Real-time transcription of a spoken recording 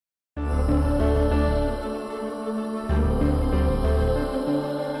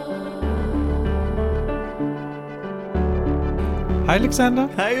Hej Alexander.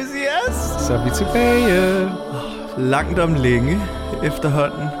 Hej Josias. Så er vi tilbage. Langt om længe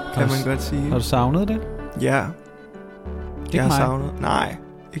efterhånden, kan man godt sige. Har du savnet det? Ja. Ikke jeg har mig? savnet. Nej,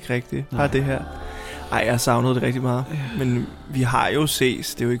 ikke rigtigt. Nej. Bare det her. Ej, jeg har savnet det rigtig meget. Ja. Men vi har jo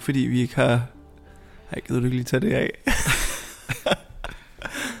ses. Det er jo ikke fordi vi ikke har... Ej, gider du ikke lige tage det af?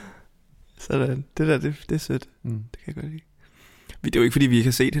 Sådan. Det er sødt. Det kan jeg godt lide. Det er jo ikke fordi vi ikke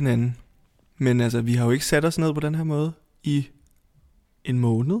har set hinanden. Men altså, vi har jo ikke sat os ned på den her måde i en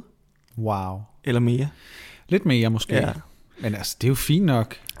måned. Wow. Eller mere. Lidt mere måske. Ja. Men altså, det er jo fint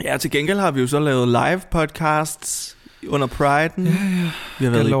nok. Ja, til gengæld har vi jo så lavet live podcasts under Pride'en. Ja. Vi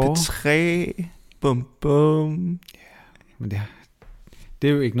har været Galore. i P3. Bum, bum. Men det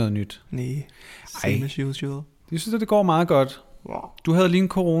er jo ikke noget nyt. Nej. Same as usual. Jeg synes, at det går meget godt. Wow. Du havde lige en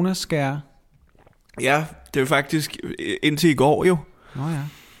coronaskære. Ja, det er jo faktisk indtil i går jo. Nå ja.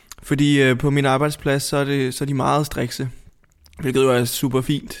 Fordi på min arbejdsplads, så er de meget strikse. Hvilket jo er super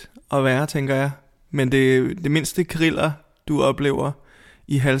fint at være, tænker jeg. Men det mindste kriller, du oplever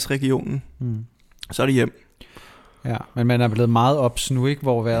i halsregionen, så er det hjem. Ja, men man er blevet meget ops nu, ikke?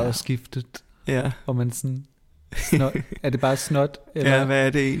 Hvor vejret er skiftet. Ja. Og man sådan... Snot. Er det bare snot? Eller Ja, hvad er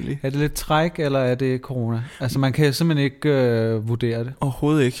det egentlig? er det lidt træk, eller er det corona? Altså, man kan simpelthen ikke vurdere det.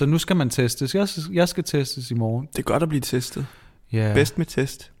 Overhovedet ikke. Så nu skal man testes. Jeg skal testes i morgen. Det er godt at blive testet. Ja. Bedst med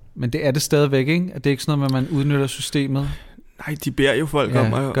test. Men det er det stadigvæk, ikke? Det er ikke sådan noget med, at man udnytter systemet. Nej, de beder jo folk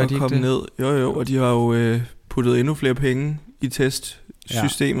om at komme ned. Jo, og de har jo puttet endnu flere penge i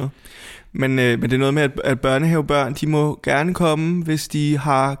testsystemet. Ja. Men det er noget med, at børnehavebørn, de må gerne komme, hvis de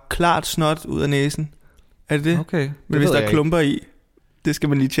har klart snot ud af næsen. Er det det? Okay. Men hvis der er klumper i, det skal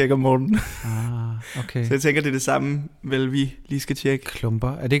man lige tjekke om morgenen. Okay. Så jeg tænker, det er det samme, vel vi lige skal tjekke.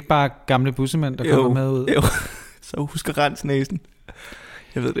 Klumper. Er det ikke bare gamle bussemænd, der kommer med ud? Jo, så husk at rense næsen.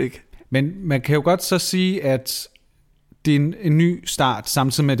 Jeg ved det ikke. Men man kan jo godt så sige, at det er en ny start,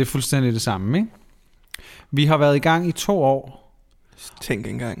 samtidig med, at det er fuldstændig det samme, ikke? Vi har været i gang i 2 år. Tænk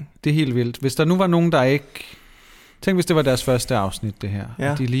engang. Det er helt vildt. Hvis der nu var nogen, der ikke... Tænk, hvis det var deres første afsnit, det her.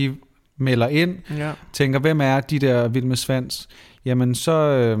 Ja. Og de lige melder ind, tænker, hvem er de der vild med svans? Jamen,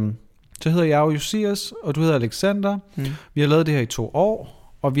 så hedder jeg jo Josias, og du hedder Alexander. Vi har lavet det her i 2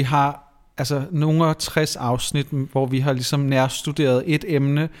 år, og vi har altså nogle 60 afsnit, hvor vi har ligesom nærstuderet et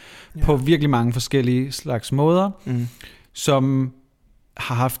emne på virkelig mange forskellige slags måder, som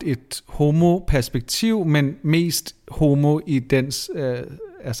har haft et homo-perspektiv, men mest homo i dens,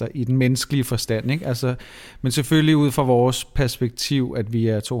 altså i den menneskelige forstand, ikke? Altså, men selvfølgelig ud fra vores perspektiv, at vi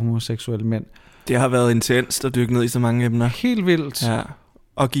er 2 homoseksuelle mænd. Det har været intenst at dykke ned i så mange emner. Helt vildt. Ja.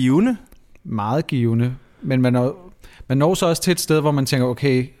 Og givende. Meget givende. Men man når så også til et sted, hvor man tænker,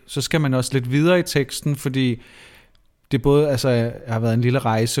 okay, så skal man også lidt videre i teksten, fordi det både har været en lille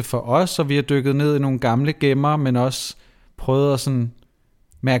rejse for os, og vi har dykket ned i nogle gamle gemmer, men også prøvet at sådan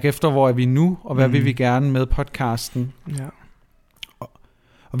mærke efter, hvor er vi nu, og hvad vil vi gerne med podcasten. Ja.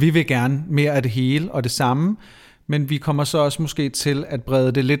 Og vi vil gerne mere af det hele og det samme, men vi kommer så også måske til at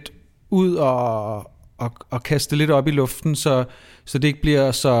brede det lidt ud og kaste lidt op i luften, så det ikke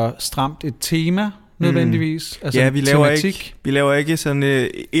bliver så stramt et tema nødvendigvis. Altså ja, vi laver ikke sådan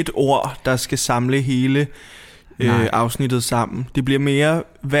et ord, der skal samle hele afsnittet sammen. Det bliver mere,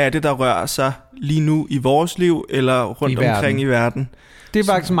 hvad er det, der rører sig lige nu i vores liv, eller rundt omkring i verden. Det er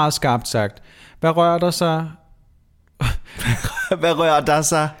faktisk meget skarpt sagt. Hvad rører der sig? Hvad rører der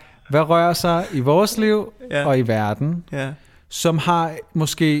sig? Hvad rører sig i vores liv og i verden, som har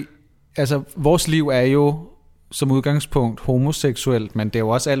måske... Altså, vores liv er jo som udgangspunkt homoseksuelt, men det er jo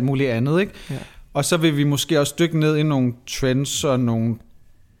også alt muligt andet, ikke? Ja. Og så vil vi måske også dykke ned i nogle trends og nogle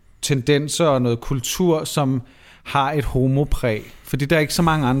tendenser og noget kultur, som har et homopræg. Fordi der er ikke så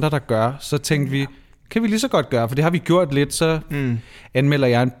mange andre, der gør. Så tænkte vi, kan vi lige så godt gøre, for det har vi gjort lidt, så anmelder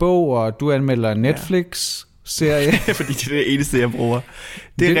jeg en bog, og du anmelder en Netflix-serie. Fordi det er det eneste, jeg bruger.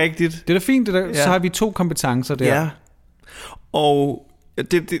 Det er rigtigt. Det er da fint, så har vi 2 kompetencer der. Ja, og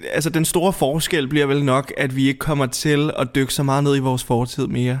altså den store forskel bliver vel nok, at vi ikke kommer til at dykke så meget ned i vores fortid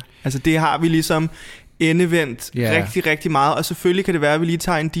mere. Altså det har vi ligesom endevendt rigtig, rigtig meget, og selvfølgelig kan det være, at vi lige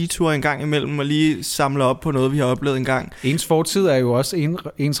tager en detur en gang imellem, og lige samler op på noget, vi har oplevet en gang. Ens fortid er jo også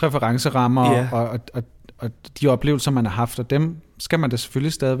ens referencerammer, og de oplevelser, man har haft, og dem skal man da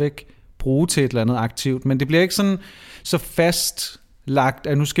selvfølgelig stadigvæk bruge til et eller andet aktivt, men det bliver ikke sådan så fastlagt,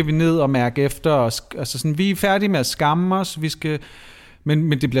 at nu skal vi ned og mærke efter, og, altså sådan, vi er færdige med at skamme os,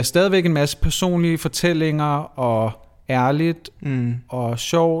 men det bliver stadigvæk en masse personlige fortællinger, og ærligt, og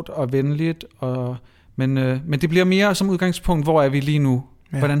sjovt, og venligt, men det bliver mere som udgangspunkt, hvor er vi lige nu?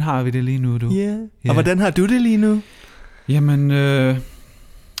 Ja. Hvordan har vi det lige nu, du? Yeah. Og hvordan har du det lige nu? Jamen,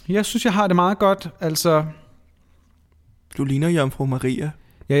 jeg synes, jeg har det meget godt. Altså, Du ligner Jomfru Maria.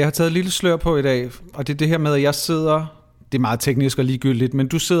 Ja, jeg har taget et lille slør på i dag, og det er det her med, at jeg sidder, det er meget teknisk og ligegyldigt, men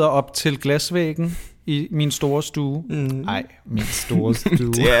du sidder op til glasvæggen i min store stue. Nej, min store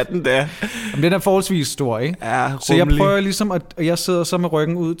stue. Det er den der. Men den er forholdsvis stor, ikke? Ja, rummelig. Så jeg prøver ligesom, at jeg sidder så med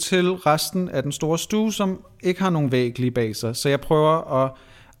ryggen ud til resten af den store stue, som ikke har nogen væg lige bag sig. Så jeg prøver at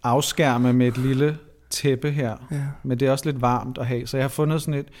afskærme med et lille tæppe her. Ja. Men det er også lidt varmt at have. Så jeg har fundet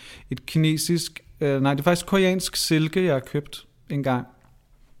sådan et kinesisk, nej, det er faktisk koreansk silke, jeg har købt en gang.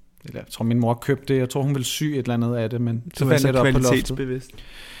 Jeg tror, min mor købte det. Jeg tror, hun ville sy et eller andet af det, men så fandt jeg det op på loftet.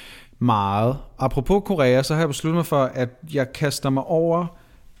 Meget. Apropos Korea, så har jeg besluttet mig for, at jeg kaster mig over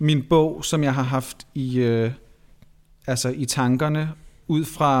min bog, som jeg har haft i tankerne, ud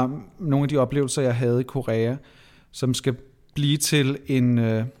fra nogle af de oplevelser, jeg havde i Korea, som skal blive til en...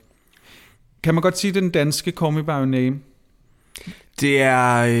 kan man godt sige, den danske Call Me By Your Name? Det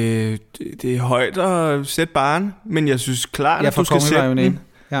er højt at sætte barren, men jeg synes klart, at du skal sætte den.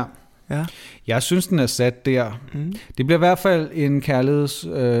 Ja. Jeg synes, den er sat der. Det bliver i hvert fald en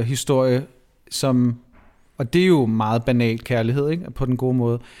kærlighedshistorie, som... Og det er jo meget banalt kærlighed, ikke? På den gode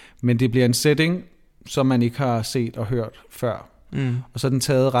måde. Men det bliver en setting, som man ikke har set og hørt før. Og så er den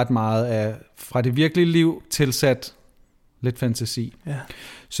taget ret meget fra det virkelige liv tilsat lidt fantasi. Ja.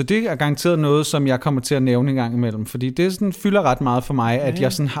 Så det er garanteret noget, som jeg kommer til at nævne en gang imellem. Fordi det sådan fylder ret meget for mig, at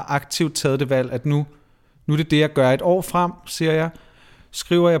jeg sådan har aktivt taget det valg, at nu er det det, jeg gør et år frem, siger jeg.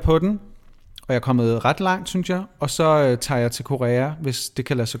 Skriver jeg på den, og jeg er kommet ret langt, synes jeg. Og så tager jeg til Korea, hvis det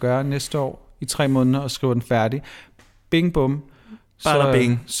kan lade sig gøre næste år, i 3 måneder, og skriver den færdig. Bing bum.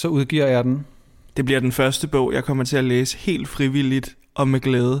 Så udgiver jeg den. Det bliver den første bog, jeg kommer til at læse helt frivilligt og med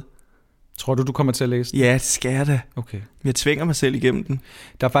glæde. Tror du kommer til at læse den? Ja, det skal jeg da. Okay. Jeg tvinger mig selv igennem den.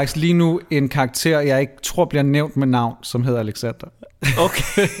 Der er faktisk lige nu en karakter, jeg ikke tror bliver nævnt med navn, som hedder Alexander.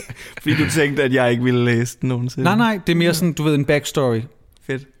 Okay. Fordi du tænkte, at jeg ikke ville læse den nogensinde. Nej, det er mere sådan, du ved, en backstory.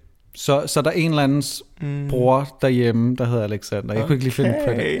 Fedt. Så der er en eller andens bror derhjemme, der hedder Alexander. Jeg kunne ikke lige finde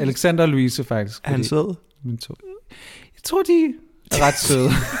på det. Alexander og Louise, faktisk. Er han sød? Jeg tror, de er ret søde.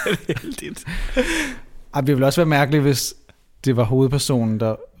 Det er heldigt. Det ville også være mærkeligt, hvis det var hovedpersonen,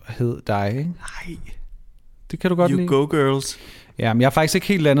 der hed dig, ikke? Nej. Det kan du godt lide. You go, girls. Ja, men jeg er faktisk ikke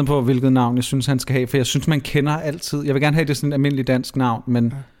helt landet på, hvilket navn jeg synes, han skal have, for jeg synes, man kender altid. Jeg vil gerne have det sådan et almindeligt dansk navn,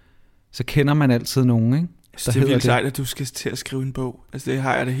 men så kender man altid nogen, ikke? Det er virkelig sejt, at du skal til at skrive en bog. Altså, det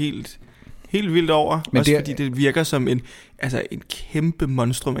har jeg det helt vildt over. Men også fordi det virker som en kæmpe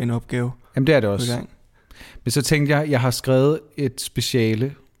monstrum af en opgave. Jamen, det er det også. Men så tænkte jeg har skrevet et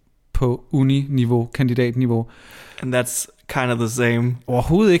speciale på uni-niveau, kandidatniveau. And that's kind of the same.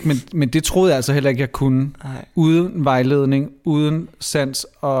 Overhovedet ikke, men det troede jeg altså heller ikke, jeg kunne. Nej. Uden vejledning, uden sans,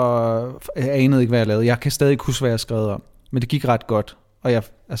 og jeg anede ikke, hvad jeg lavede. Jeg kan stadig ikke huske, hvad jeg har skrevet om. Men det gik ret godt, og jeg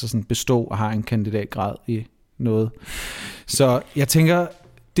sådan bestod og har en kandidatgrad i noget. Så jeg tænker,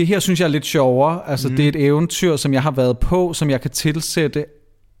 det her synes jeg er lidt sjovere. Altså, det er et eventyr, som jeg har været på, som jeg kan tilsætte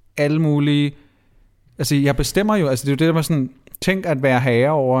alle mulige... Altså, jeg bestemmer jo... Altså, det er jo det, der var sådan... Tænk at være herre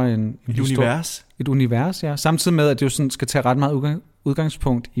over et univers. Et univers, ja. Samtidig med, at det jo sådan skal tage ret meget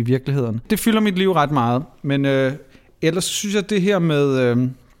udgangspunkt i virkeligheden. Det fylder mit liv ret meget. Men ellers synes jeg, det her med...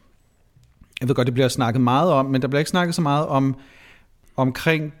 jeg ved godt, det bliver snakket meget om, men der bliver ikke snakket så meget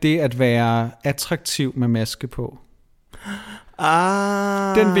omkring det at være attraktiv med maske på.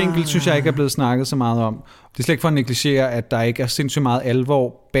 Den vinkel synes jeg ikke er blevet snakket så meget om. Det er slet ikke for at negligere, at der ikke er sindssygt meget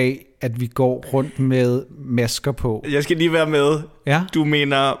alvor bag, at vi går rundt med masker på. Jeg skal lige være med. Ja? Du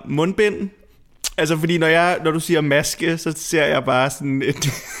mener mundbind? Altså, fordi når du siger maske, så ser jeg bare sådan et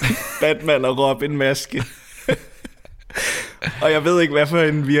Batman og Robin maske. Og jeg ved ikke, hvad for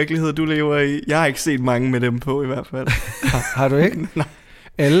en virkelighed du lever i. Jeg har ikke set mange med dem på, i hvert fald. Har du ikke? Nej.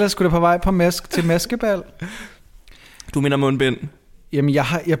 Alle skulle da på vej til maskebal. Du mener mundbind? Jamen,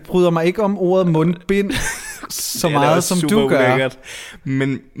 jeg bryder mig ikke om ordet mundbind så meget, som du gør. Ulækkert.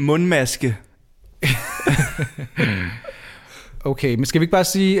 Men mundmaske. Okay, men skal vi ikke bare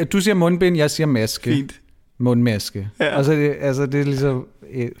sige, at du siger mundbind, jeg siger maske? Fint. Mundmaske. Ja. Altså, det er ligesom...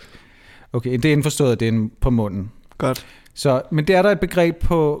 Okay, det er indforstået, at det er på munden. Godt. Så, men det er der et begreb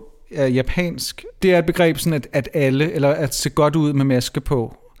på japansk. Det er et begreb sådan, at alle, eller at se godt ud med maske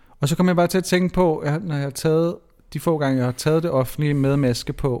på. Og så kommer jeg bare til at tænke på, når jeg har taget... De få gange, jeg har taget det offentlige med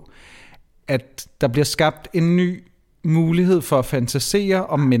maske på, at der bliver skabt en ny mulighed for at fantasere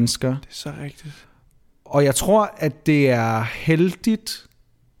om mennesker. Det er så rigtigt. Og jeg tror, at det er heldigt,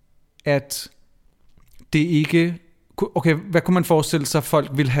 at det ikke... Okay, hvad kunne man forestille sig, at folk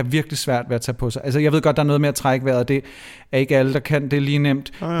vil have virkelig svært ved at tage på sig? Altså, jeg ved godt, der er noget med at trække vejret, det er ikke alle, der kan det lige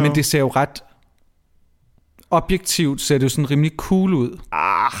nemt, men det ser jo ret... Objektivt ser det jo sådan rimelig cool ud.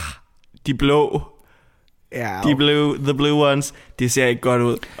 De blå... Ja, the blue ones, det ser ikke godt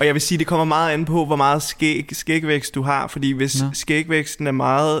ud. Og jeg vil sige, det kommer meget an på, hvor meget skægvækst du har, fordi hvis skægvæksten er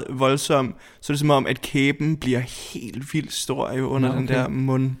meget voldsom, så er det som om, at kæben bliver helt vildt stor jo under den der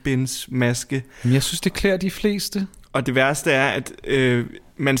mundbindsmaske. Men jeg synes, det klæder de fleste. Og det værste er, at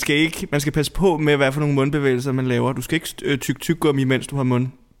man skal passe på med, hvad for nogle mundbevægelser man laver. Du skal ikke tyggegummi, mens du har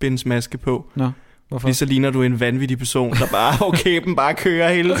mundbindsmaske på. Nå, hvorfor? Fordi så ligner du en vanvittig person, der bare, hvor kæben bare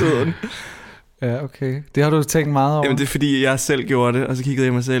kører hele tiden. Ja, okay. Det har du tænkt meget over. Jamen, det er fordi, jeg selv gjorde det, og så kiggede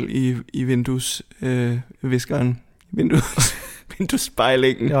jeg mig selv i vinduesviskeren.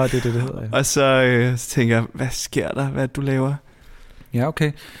 Vinduesspejlingen. Ja, det er det hedder, ja. Og så tænker jeg, hvad sker der? Hvad du laver? Ja,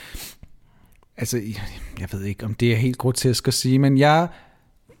 okay. Altså, jeg ved ikke, om det er helt grotesk at sige, men jeg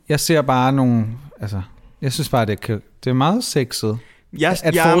ser bare nogle... Altså, jeg synes bare, det er meget sexet.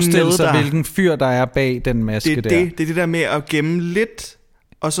 At forestille sig, hvilken fyr, der er bag den maske der. Det er det der med at gemme lidt...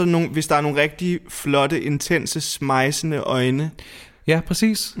 Og så hvis der er nogle rigtig flotte, intense, smejsende øjne. Ja,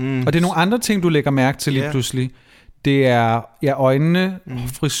 præcis. Og det er nogle andre ting, du lægger mærke til lige pludselig. Det er øjnene,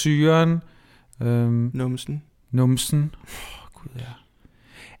 frisyren. Numsen. Gud, ja.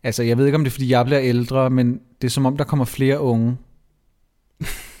 Altså, jeg ved ikke, om det er, fordi jeg bliver ældre, men det er som om, der kommer flere unge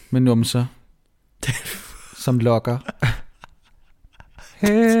med numser, som lokker.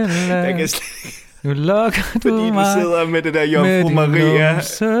 Jeg kan nu lokker du fordi du sidder med det der Jomfru Maria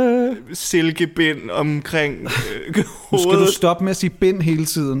silkebind omkring hovedet. Nu skal du stoppe med at sige bind hele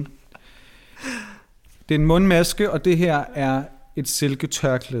tiden. Det er en mundmaske, og det her er et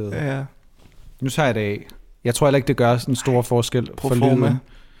silketørklæde. Ja. Nu tager jeg det af. Jeg tror heller ikke, det gør sådan en stor forskel for lyden.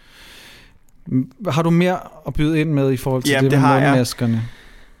 Har du mere at byde ind med i forhold til det med mundmaskerne?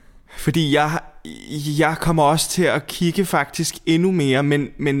 Fordi jeg kommer også til at kigge faktisk endnu mere,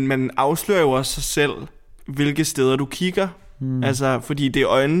 men man afslører jo også sig selv, hvilke steder du kigger. Altså, fordi det er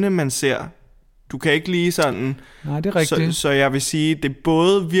øjnene, man ser. Du kan ikke lige sådan... Nej, det er rigtigt. Så jeg vil sige, det er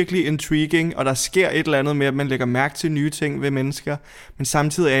både virkelig intriguing, og der sker et eller andet med, at man lægger mærke til nye ting ved mennesker, men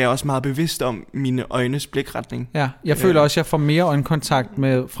samtidig er jeg også meget bevidst om mine øjnes blikretning. Ja, jeg føler også, at jeg får mere øjenkontakt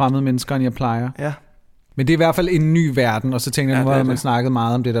med fremmede mennesker, end jeg plejer. Ja. Men det er i hvert fald en ny verden, og så tænkte jeg, nu har man snakket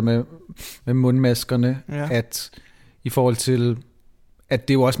meget om det der med mundmaskerne, at i forhold til, at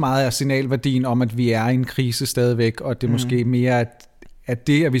det jo også meget er signalværdien om, at vi er i en krise stadigvæk, og det er måske mere, at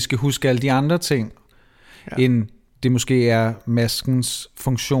vi skal huske alle de andre ting, end det måske er maskens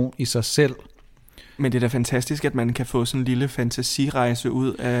funktion i sig selv. Men det er da fantastisk, at man kan få sådan en lille fantasirejse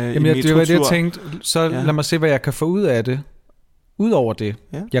ud af Jamen, det var det, jeg tænkte. Så lad mig se, hvad jeg kan få ud af det. Udover det.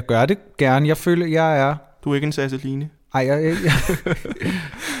 Ja. Jeg gør det gerne. Jeg føler, jeg er... Du er ikke en Sasseline? Ej,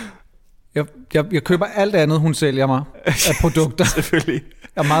 jeg køber alt andet, hun sælger mig af produkter. Selvfølgelig.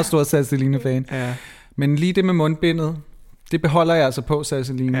 Jeg er meget stor Sasseline-fan. Ja. Men lige det med mundbindet, det beholder jeg altså på,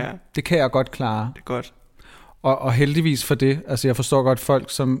 Sasseline. Ja. Det kan jeg godt klare. Det er godt. Og heldigvis for det. Altså, jeg forstår godt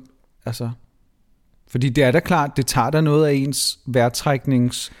folk, som... Altså, fordi det er da klart, det tager da noget af ens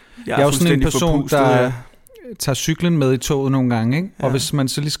vejrtræknings... Jeg er jo sådan en person, der tager cyklen med i toget nogle gange, ikke? Ja. Og hvis man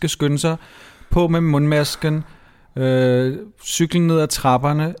så lige skal skynde sig på med mundmasken, cyklen ned ad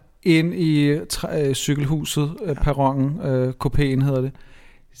trapperne, ind i cykelhuset, perronen, kupéen hedder det,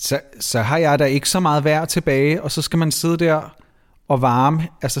 så har jeg da ikke så meget vejr tilbage, og så skal man sidde der og varme,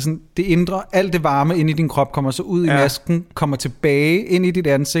 altså sådan det indre, alt det varme ind i din krop kommer så ud i masken, kommer tilbage ind i dit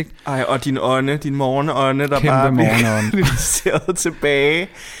ansigt. Ej, og din morgenånde, der bare bliver seret tilbage.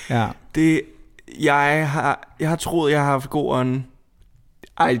 Ja. Jeg har troet, jeg har haft god ånd.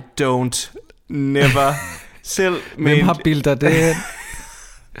 I don't. Never. Selv. Hvem har bildet det?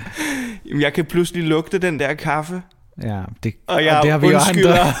 Jeg kan pludselig lugte den der kaffe. Ja, og jeg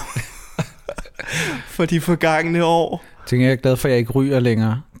undskylder for de forgangne år. Tænker jeg er glad for, at jeg ikke ryger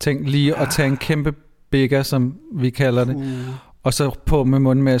længere. Tænk lige at tage en kæmpe bigger, som vi kalder det, og så på med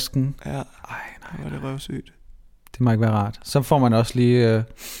mundmasken. Ja. Ej, nej, det er røvsygt. Det må ikke være rart. Så får man også lige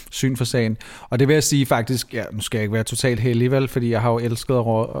syn for sagen. Og det vil jeg sige faktisk, nu skal jeg ikke være totalt heldig, vel, fordi jeg har jo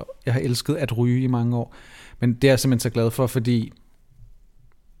elsket at ryge i mange år. Men det er jeg simpelthen så glad for, fordi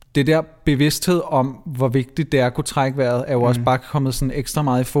det der bevidsthed om, hvor vigtigt det er at kunne trække vejret, er jo også bare kommet sådan ekstra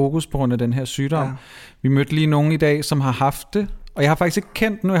meget i fokus på grund af den her sygdom. Ja. Vi mødte lige nogen i dag, som har haft det, og jeg har faktisk ikke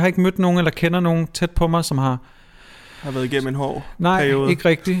kendt nu. Jeg har ikke mødt nogen, eller kender nogen tæt på mig, som har været igennem en hård periode. Nej, ikke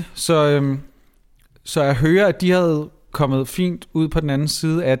rigtigt. Så jeg hører, at de havde kommet fint ud på den anden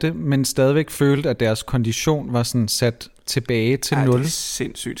side af det, men stadigvæk følte, at deres kondition var sådan sat tilbage til 0. Det er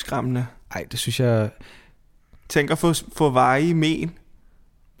sindssygt skræmmende. Ej, det synes jeg... Tænk at få varige men.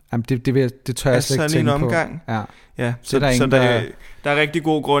 Jamen, det tør jeg slet ikke tænke på. Omgang. Ja, så der er rigtig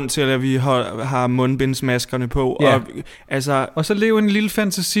god grund til, at vi har mundbindsmaskerne på. Ja. Og så leve en lille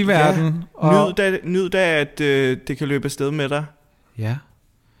fantasiverden. Ja, nyd da, at det kan løbe afsted med dig. Ja.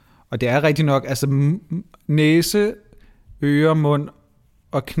 Og det er rigtig nok, altså næse, ører, mund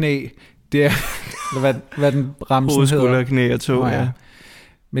og knæ, det er, hvad den ramsen hedder. Hovedskulder, knæ og tå, ja.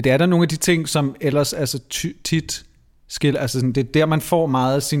 Men det er der nogle af de ting, som ellers altså tit altså sådan, det er der, man får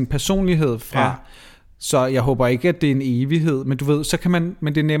meget af sin personlighed fra. Ja. Så jeg håber ikke, at det er en evighed, men du ved, så kan man,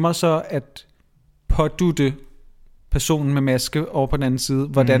 men det er nemmere så at pådutte personen med maske over på den anden side,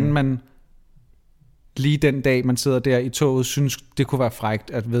 hvordan man lige den dag, man sidder der i toget, synes, det kunne være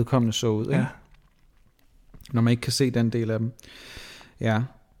frækt, at vedkommende så ud. Ikke? Ja. Når man ikke kan se den del af dem. Ja.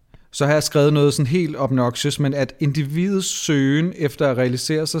 Så har jeg skrevet noget sådan helt obnoxious, men at individets søgen efter at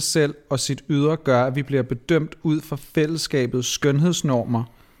realisere sig selv og sit ydre gør, at vi bliver bedømt ud fra fællesskabets skønhedsnormer.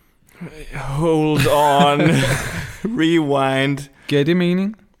 Hold on. Rewind. Giver det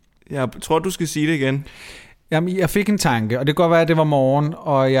mening? Jeg tror, du skal sige det igen. Jamen, jeg fik en tanke, og det kan godt være, at det var morgen,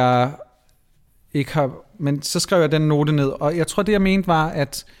 og jeg ikke har... Men så skrev jeg den note ned, og jeg tror, det jeg mente var,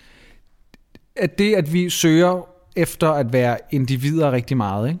 at det, at vi søger efter at være individer rigtig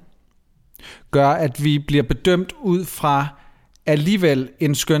meget, ikke? Gør, at vi bliver bedømt ud fra alligevel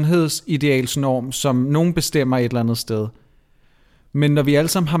en skønhedsidealsnorm, som nogen bestemmer et eller andet sted. Men når vi alle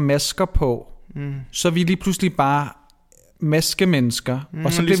sammen har masker på, så er vi lige pludselig bare maskemennesker.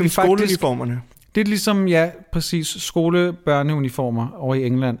 Og så ligesom vi faktisk, skoleuniformerne. Det er ligesom, ja, præcis, skolebørneuniformer over i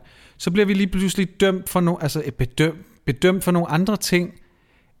England. Så bliver vi lige pludselig dømt for bedømt for nogle andre ting,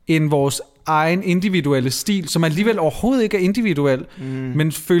 end vores egen individuelle stil, som alligevel overhovedet ikke er individuel,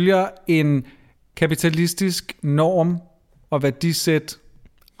 men følger en kapitalistisk norm og værdisæt.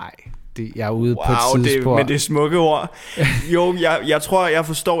 Jeg er ude på et tidsspor. Men det er smukke ord. Jo, jeg tror, jeg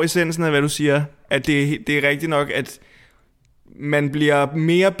forstår essensen af, hvad du siger. At det er rigtigt nok, at man bliver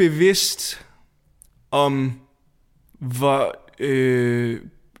mere bevidst om, hvor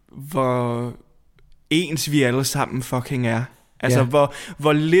ens vi alle sammen fucking er. Altså,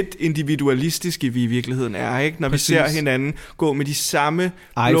 hvor lidt individualistiske vi i virkeligheden er, ikke? Når vi ser hinanden gå med de samme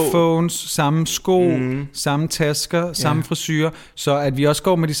iPhones, samme sko, samme tasker, samme frisyrer, så at vi også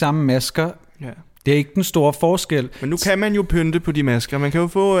går med de samme masker, det er ikke den store forskel. Men nu kan man jo pynte på de masker. Man kan jo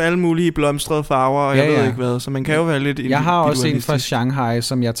få alle mulige blomstrede farver, og jeg ved ikke hvad, så man kan jo være lidt individualistisk. Jeg har også en fra Shanghai,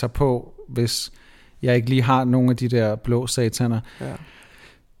 som jeg tager på, hvis jeg ikke lige har nogle af de der blå sataner. Ja.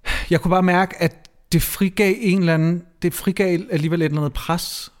 Jeg kunne bare mærke, at det frigav alligevel et eller andet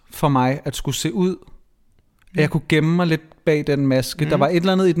pres for mig, at skulle se ud. At jeg kunne gemme mig lidt bag den maske. Der var et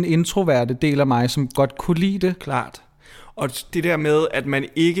eller andet i den introverte del af mig, som godt kunne lide det. Klart. Og det der med, at man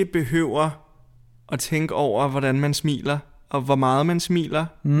ikke behøver at tænke over, hvordan man smiler, og hvor meget man smiler,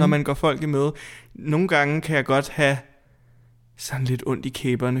 når man går folk i møde. Nogle gange kan jeg godt have sådan lidt ondt i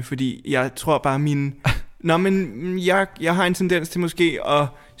kæberne, fordi jeg tror bare jeg har en tendens til måske at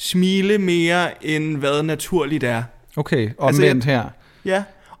smile mere, end hvad naturligt er. Okay, omvendt her. Ja,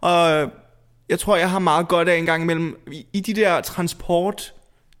 og jeg tror, jeg har meget godt af en gang imellem, i de der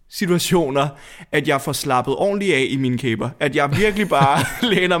transportsituationer, at jeg får slappet ordentligt af i mine kæber. At jeg virkelig bare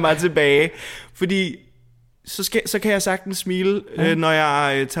læner mig tilbage. Fordi så kan jeg sagtens smile, når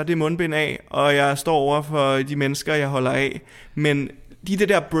jeg tager det mundbind af, og jeg står over for de mennesker, jeg holder af. Men de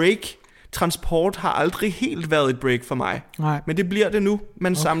der break... Transport har aldrig helt været et break for mig. Nej. Men det bliver det nu.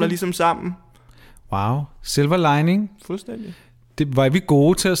 Man samler ligesom sammen. Wow. Silver lining. Fuldstændig. Var vi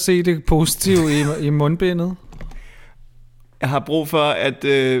gode til at se det positive i mundbindet? Jeg har brug for, at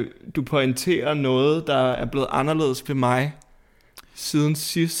du pointerer noget, der er blevet anderledes ved mig siden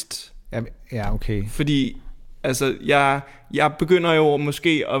sidst. Ja, okay. Fordi altså, jeg begynder jo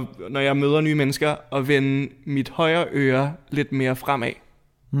måske, når jeg møder nye mennesker, at vende mit højre øre lidt mere fremad.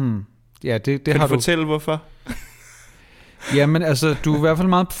 Ja, det kan har du fortælle, hvorfor? Jamen, altså, du er i hvert fald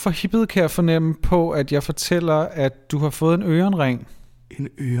meget forhippet, kan jeg fornemme på, at jeg fortæller, at du har fået en ørenring. En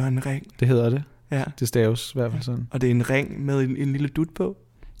ørenring? Det hedder det. Ja. Det staves i hvert fald sådan. Og det er en ring med en lille dut på?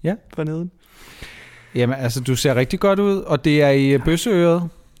 Ja. For neden? Jamen, altså, du ser rigtig godt ud, og det er i bøsseøret.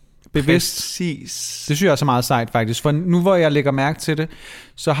 Bevidst. Præcis. Det synes jeg er så meget sejt, faktisk. For nu, hvor jeg lægger mærke til det,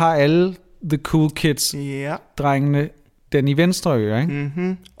 så har alle the cool kids, drengene, den i venstre øre, ikke?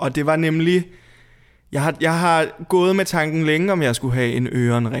 Mm-hmm. Og det var nemlig... Jeg har gået med tanken længe, om jeg skulle have en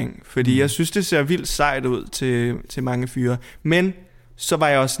ørenring. Fordi jeg synes, det ser vildt sejt ud til mange fyre. Men så var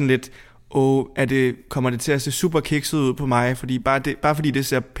jeg også sådan lidt... kommer det til at se super kikset ud på mig? Fordi bare fordi det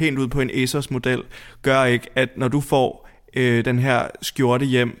ser pænt ud på en Asos-model, gør ikke, at når du får den her skjorte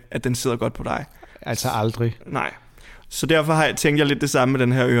hjem, at den sidder godt på dig. Altså aldrig. Nej. Så derfor tænkt jeg lidt det samme med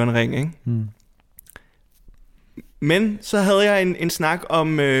den her ørenring, ikke? Men så havde jeg en snak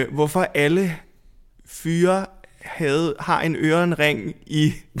om, hvorfor alle fyre har en ørenring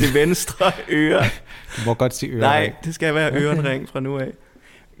i det venstre øre. Du må godt sige ørenring. Nej, det skal være ørenring fra nu af.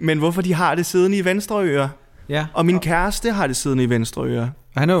 Men hvorfor de har det siddende i venstre øre. Ja. Og min kæreste har det siddende i venstre øre.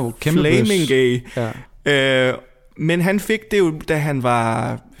 Han er jo kæmpe flaming gay. Ja. Men han fik det jo, da han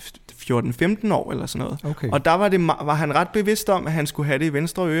var 14-15 år eller sådan noget. Okay. Og der var han ret bevidst om, at han skulle have det i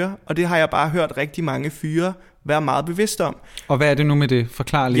venstre øre. Og det har jeg bare hørt rigtig mange fyre være meget bevidst om. Og hvad er det nu med det?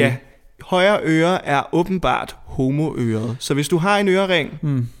 Forklar lige. Ja, højre øre er åbenbart homoøret. Så hvis du har en ørering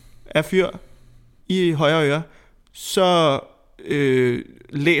af fyr i højre øre, så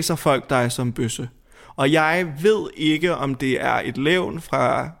læser folk dig som bøsse. Og jeg ved ikke, om det er et levn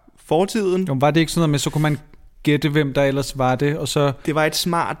fra fortiden. Jo, var det ikke sådan noget med, så kunne man gætte, hvem der ellers var det? Og så det var et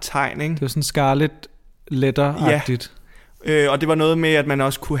smart tegn, ikke? Det var sådan Scarlet Letter-agtigt. Ja. Og det var noget med, at man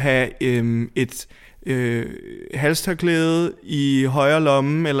også kunne have et halstørklæde i højre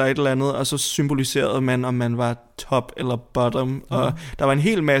lomme eller et eller andet, og så symboliserede man, om man var top eller bottom. Og der var en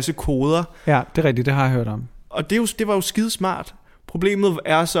hel masse koder. Ja, det er rigtigt, det har jeg hørt om. Og det var jo skidesmart. Problemet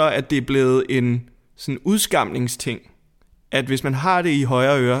er så, at det er blevet en sådan udskamningsting. At hvis man har det i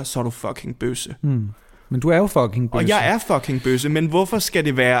højre øre, så er du fucking bøsse. Men du er jo fucking bøsse. Og jeg er fucking bøsse, men hvorfor skal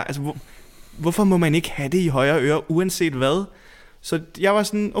det være... Altså, hvorfor må man ikke have det i højre øre, uanset hvad? Så jeg var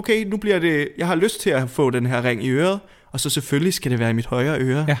sådan, okay, nu bliver det... Jeg har lyst til at få den her ring i øret, og så selvfølgelig skal det være i mit højre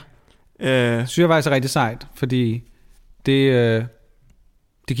øre. Ja. Det synes jeg faktisk er rigtig sejt, fordi det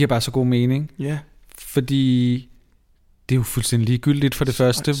giver bare så god mening. Ja. Fordi det er jo fuldstændig ligegyldigt for det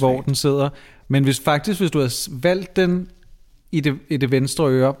første, hvor den sidder. Men hvis du har valgt den i det venstre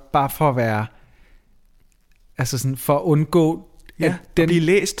øre, bare for at være... Altså sådan, for at undgå... at den blive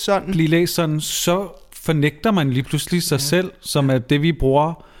læst sådan. Så fornægter man lige pludselig sig selv, som er det, vi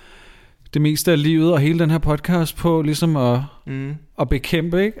bruger det meste af livet og hele den her podcast på, ligesom at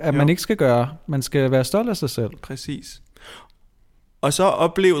bekæmpe, ikke? At man ikke skal gøre. Man skal være stolt af sig selv. Præcis. Og så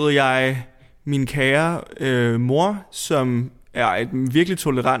oplevede jeg min kære mor, som er et virkelig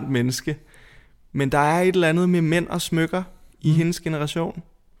tolerant menneske. Men der er et eller andet med mænd og smykker i hendes generation.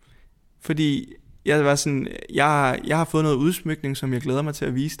 Fordi jeg var sådan, jeg har fået noget udsmykning, som jeg glæder mig til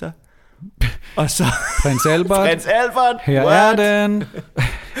at vise dig. Og så Prins Albert. Her what? Er den.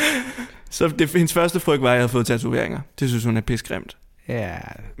 Så hendes første frygt var, at jeg havde fået tatoveringer. Det synes hun er pissegrimt. Ja.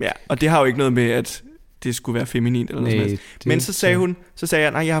 Og det har jo ikke noget med, at det skulle være feminint eller noget sådan. Men så sagde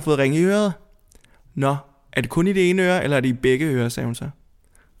jeg, nej, jeg har fået ringe i øret. Nå, er det kun i det ene øre, eller er det i begge ører, sagde hun så.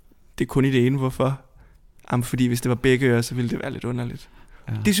 Det er kun i det ene, hvorfor? Jamen, fordi hvis det var begge ører, så ville det være lidt underligt.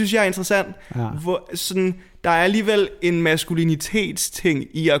 Ja. Det synes jeg er interessant. Ja. Der er alligevel en maskulinitetsting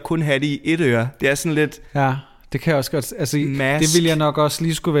i at kun have det i et øre. Det er sådan lidt... Ja, det kan jeg også godt... Altså, det ville jeg nok også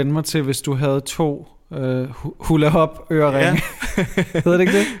lige skulle vende mig til, hvis du havde 2 hula-hop-øreringe. Ja. Hedder det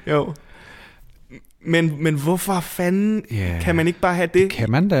ikke det? Jo. Men hvorfor fanden kan man ikke bare have det?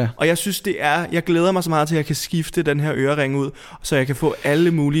 Kan man da. Og jeg synes jeg glæder mig så meget til, at jeg kan skifte den her ørering ud, så jeg kan få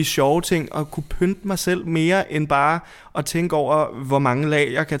alle mulige sjove ting og kunne pynte mig selv mere end bare at tænke over, hvor mange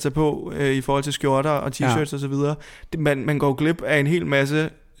lag jeg kan tage på i forhold til skjorter og t-shirts og så videre. Man går glip af en hel masse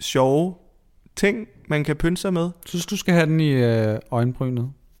sjove ting, man kan pynte sig med. Synes du skal have den i øjenbrynet?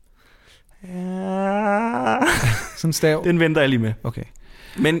 Ja. Sådan stav. Den venter jeg lige med. Okay.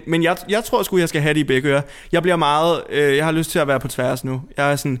 Men jeg tror sgu, jeg skal have det i begge ører. Jeg bliver meget... jeg har lyst til at være på tværs nu.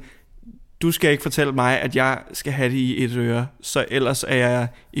 Jeg er sådan... Du skal ikke fortælle mig, at jeg skal have det i et øre, så ellers er jeg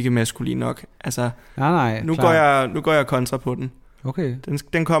ikke maskulin nok. Altså, nej, nu går jeg kontra på den. Okay.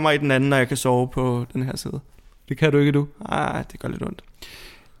 Den kommer i den anden, når jeg kan sove på den her side. Det kan du ikke, du? Nej, det gør lidt ondt.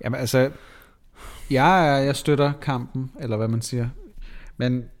 Jamen altså... Jeg støtter kampen, eller hvad man siger.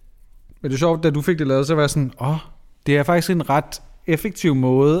 Men det er sjovt, da du fik det lavet, så var jeg sådan... det er faktisk en ret... effektiv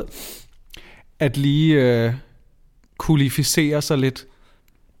måde at lige kualificere sig lidt.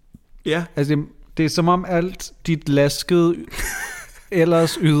 Ja. Altså det er som om alt dit laskede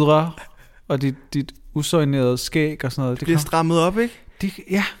ellers ydre og dit usøgnerede skæg og sådan noget. Det bliver strammet op, ikke?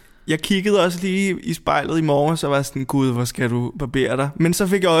 Ja. Jeg kiggede også lige i spejlet i morgen, så var jeg sådan, gud, hvor skal du barbere dig? Men så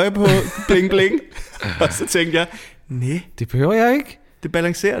fik jeg øje på bling bling, og så tænkte jeg, nej. Det behøver jeg ikke. Det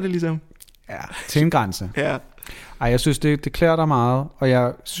balancerer det ligesom. Ja, til en grænse. Ja. Ej, jeg synes, det klæder dig meget, og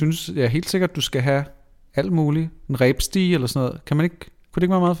jeg synes, jeg er helt sikkert, at du skal have alt muligt. En rebstige eller sådan noget. Kunne det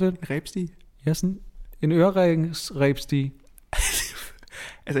ikke være meget fedt? En rebstige? Ja, sådan en øreringsrebstige.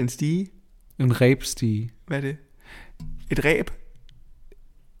 Altså en stige? En rebstige. Hvad er det? Et reb?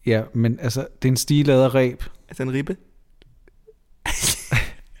 Ja, men altså, det er en stige lavet af reb. Altså en ribbe?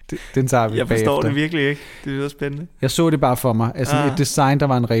 Den tager vi Jeg forstår bagefter. det virkelig ikke. Det lyder spændende. Jeg så det bare for mig. Altså et design, der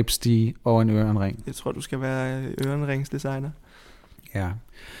var en rebstige og en ørenring. Jeg tror, du skal være ørenringsdesigner. Ja.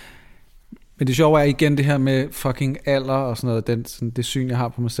 Men det sjove er igen det her med fucking alder og sådan noget. Det syn, jeg har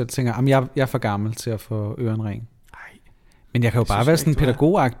på mig selv. Tænker, jamen jeg er for gammel til at få ørenring. Nej. Men jeg kan jo bare være sådan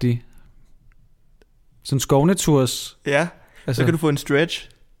pædagogagtig. Sådan skovnaturs. Ja, så kan du få en stretch.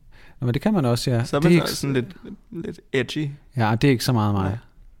 Nå, men det kan man også, ja. Så er man ikke sådan lidt edgy. Ja, det er ikke så meget mig.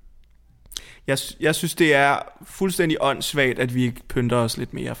 Jeg synes, det er fuldstændig åndssvagt, at vi ikke pynter os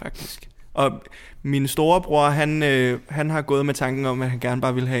lidt mere, faktisk. Og min storebror, han har gået med tanken om, at han gerne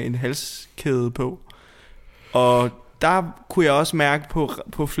bare ville have en halskæde på. Og der kunne jeg også mærke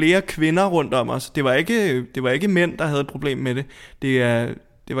på flere kvinder rundt om os. Det var ikke mænd, der havde et problem med det.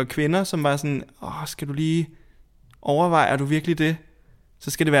 Det var kvinder, som var sådan, skal du lige overveje, er du virkelig det?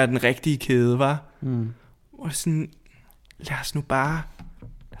 Så skal det være den rigtige kæde, var. Og sådan, lad os nu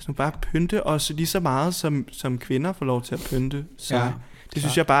bare pynte os lige så meget, som kvinder får lov til at pynte. Så det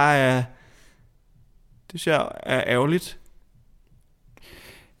synes jeg bare er ærgerligt.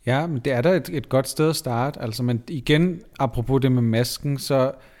 Ja, men det er da et godt sted at starte. Altså, men igen, apropos det med masken,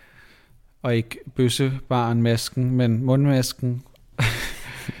 så, og ikke bøssebarn-masken, men mundmasken,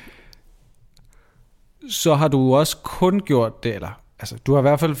 så har du også kun gjort det, eller altså, du har i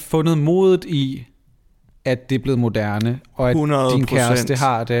hvert fald fundet modet i, at det er blevet moderne, og at 100%. Din kæreste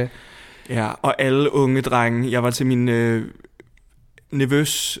har det. Ja, og alle unge drenge. Jeg var til min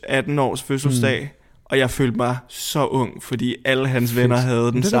nevøs 18 års fødselsdag, og jeg følte mig så ung, fordi alle hans venner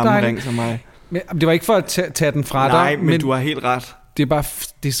havde den samme ring som mig. Men det var ikke for at tage den fra dig. Nej, men du har helt ret. Det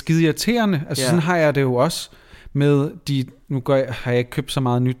er skide irriterende. Altså sådan har jeg det jo også med har jeg ikke købt så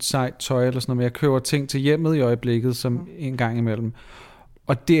meget nyt sejt tøj eller sådan noget, men jeg køber ting til hjemmet i øjeblikket, som en gang imellem.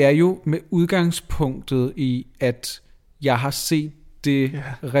 Og det er jo med udgangspunktet i, at jeg har set det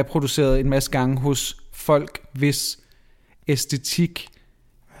reproduceret en masse gange hos folk, hvis æstetik,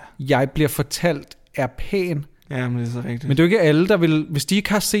 jeg bliver fortalt, er pæn. Ja, men det er så rigtigt. Men det er jo ikke alle, der vil, hvis de ikke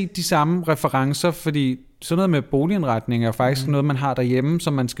har set de samme referencer, fordi sådan noget med boligindretning er faktisk noget, man har derhjemme,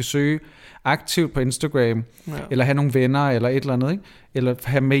 som man skal søge aktivt på Instagram, eller have nogle venner, eller et eller andet, ikke? Eller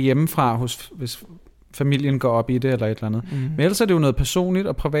have med hjemmefra, hvis familien går op i det, eller et eller andet. Men ellers er det jo noget personligt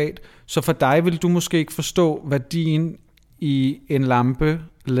og privat, så for dig vil du måske ikke forstå værdien i en lampe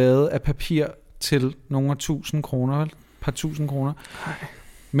lavet af papir til nogle af 1.000 kroner, et par 1.000 kroner.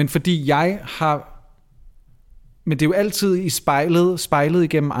 Men fordi jeg har... Men det er jo altid i spejlet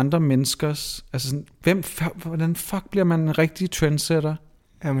igennem andre menneskers... Altså sådan, hvordan fuck bliver man en rigtig trendsetter?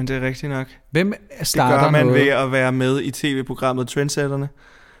 Jamen, det er rigtigt nok. Hvem starter noget? Det gør man ved at være med i tv-programmet Trendsetterne.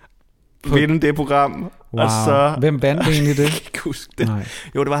 Vinde det program. Wow. Og så... Hvem vandt egentlig det? Jeg kan ikke huske det. Nej.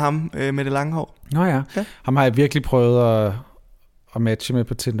 Jo, det var ham med det lange hår. Nå ja. Ham har jeg virkelig prøvet at matche med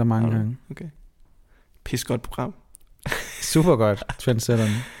på Tinder mange gange. Okay. Pis godt program. Super godt,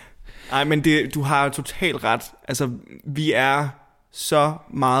 Trendsetterne. Nej, men du har jo totalt ret. Altså, vi er så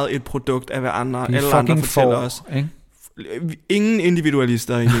meget et produkt af, hvad alle andre fortæller os. Ikke? Ingen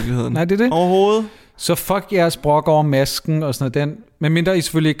individualister i virkeligheden. Nej, det er det. Overhovedet. Så fuck jeres brok over masken og sådan noget. Men mindre I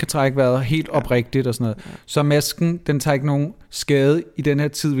selvfølgelig ikke kan trække vejret helt oprigtigt og sådan noget. Så masken, den tager ikke nogen skade i den her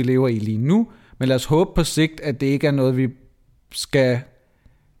tid, vi lever i lige nu. Men lad os håbe på sigt, at det ikke er noget, vi skal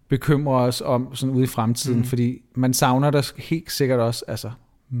bekymre os om sådan ude i fremtiden. Fordi man savner der helt sikkert også, altså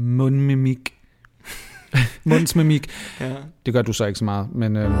mundmimik. Mundsmimik. Ja. Det gør du så ikke så meget,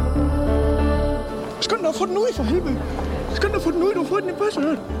 men... Skynd dig at få den ud for helvede. Skynd dig at få den ud, du får den i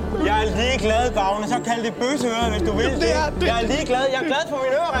bøsseøret. Jeg er ligeglad, Bagne, så kald det bøsseøret, hvis du vil. Jeg er ligeglad, jeg er glad for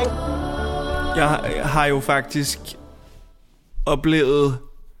min ørering. Jeg har jo faktisk oplevet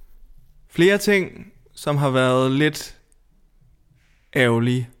flere ting, som har været lidt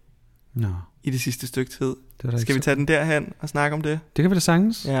ærgerlige i det sidste stykke tid. Skal vi tage den derhen og snakke om det? Det kan vi da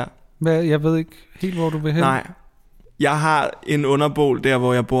sagtens. Ja. Jeg ved ikke helt, hvor du vil hen. Nej. Jeg har en underbol der,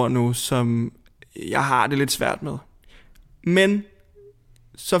 hvor jeg bor nu, som jeg har det lidt svært med. Men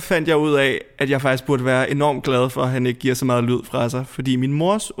så fandt jeg ud af, at jeg faktisk burde være enormt glad for, at han ikke giver så meget lyd fra sig. Fordi min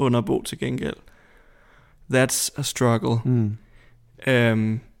mors underbo til gengæld, that's a struggle.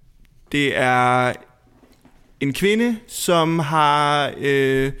 Det er en kvinde, som har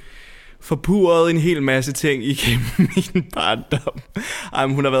forpurret en hel masse ting igennem min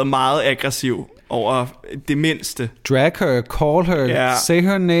barndom. Hun har været meget aggressiv over det mindste. Drag her, call her, say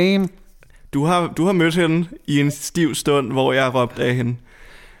her name. Du har mødt hende i en stiv stund, hvor jeg råbte af hende.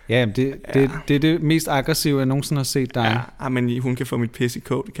 Ja, det er det mest aggressive, jeg nogensinde har set dig. Ja, men hun kan få mit pis i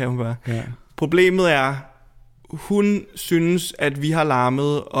kog, det kan hun bare. Ja. Problemet er, hun synes, at vi har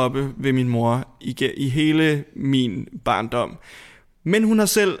larmet oppe ved min mor i hele min barndom. Men hun har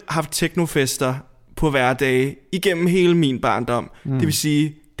selv haft technofester på hverdage igennem hele min barndom. Det vil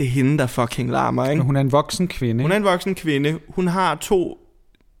sige, det er hende, der fucking larmer, ikke? Men hun er en voksen kvinde. Hun er en voksen kvinde. Hun har 2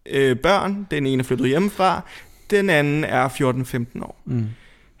 børn. Den ene er flyttet hjemmefra. Den anden er 14-15 år.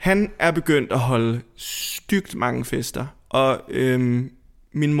 Han er begyndt at holde stygt mange fester. Og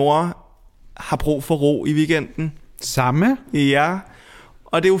min mor har brug for ro i weekenden. Samme? Ja.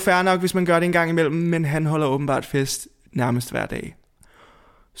 Og det er jo fair nok, hvis man gør det en gang imellem. Men han holder åbenbart fest nærmest hver dag.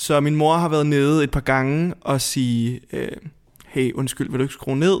 Så min mor har været nede et par gange og sige, hey, undskyld, vil du ikke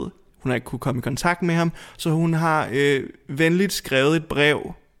skrue ned? Hun har ikke kunne komme i kontakt med ham. Så hun har venligt skrevet et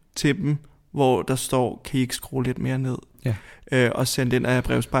brev til dem, hvor der står, kan I ikke skrue lidt mere ned? Ja. Og sendt ind af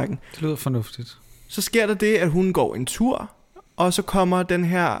brevsprækken. Det lyder fornuftigt. Så sker der det, at hun går en tur, og så kommer den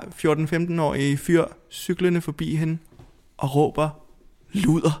her 14-15-årige fyr cyklende forbi hende og råber,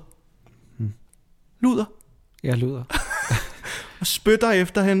 luder. Luder. Ja, luder. Og spytter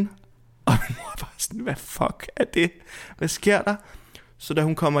efter hende. Og min mor bare sådan, hvad fuck er det? Hvad sker der? Så da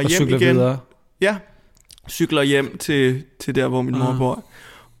hun kommer og hjem igen... Videre. Ja, cykler hjem til der, hvor min mor bor.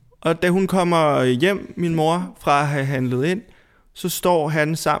 Og da hun kommer hjem, min mor, fra at have handlet ind, så står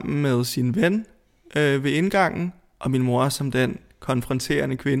han sammen med sin ven ved indgangen, og min mor, som den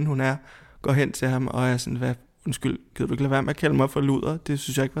konfronterende kvinde, hun er, går hen til ham og er sådan, hvad, undskyld, kan du ikke lade være med at kalde mig for luder? Det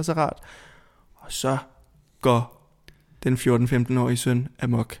synes jeg ikke var så rart. Og så går den 14-15-årige søn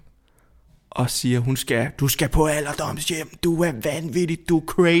amok og siger, du skal på alderdomshjem, du er vanvittig, du er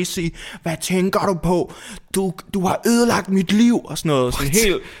crazy, hvad tænker du på? Du har ødelagt mit liv, og sådan noget. Sådan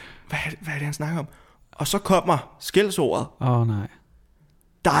helt, hvad er det, han snakker om? Og så kommer skældsordet. Nej.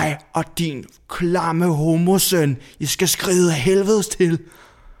 Dig og din klamme homosøn, I skal skride helvedes til.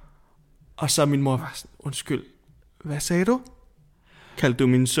 Og så min mor var sådan, undskyld, hvad sagde du? Kaldte du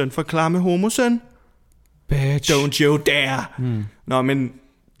min søn for klamme homosøn? Bitch. Don't you dare. Nå, men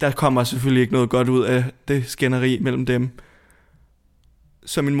der kommer selvfølgelig ikke noget godt ud af det skænderi mellem dem.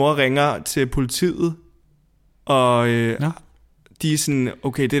 Så min mor ringer til politiet, og de er sådan,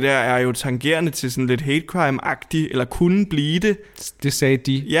 okay, det der er jo tangerende til sådan lidt hate crime-agtigt, eller kunne blive det. Det sagde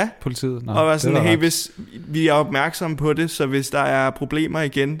de, politiet? Nå, og var sådan, hey, hvis vi er opmærksomme på det, så hvis der er problemer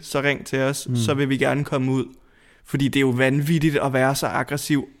igen, så ring til os, så vil vi gerne komme ud. Fordi det er jo vanvittigt at være så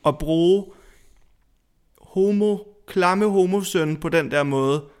aggressiv, og bruge klamme homosøn på den der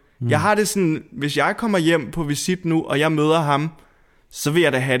måde. Jeg har det sådan, hvis jeg kommer hjem på visit nu, og jeg møder ham, så vil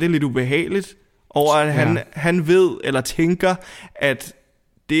jeg da have det lidt ubehageligt, over at han ved, eller tænker, at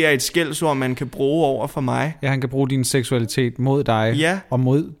det er et skældsord, man kan bruge over for mig. Ja, han kan bruge din seksualitet mod dig, og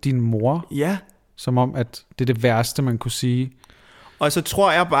mod din mor. Ja. Som om, at det er det værste, man kunne sige. Og så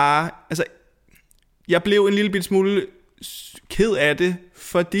tror jeg bare, altså, jeg blev en lille smule ked af det,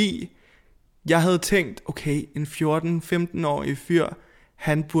 fordi jeg havde tænkt, okay, en 14-15-årig fyr,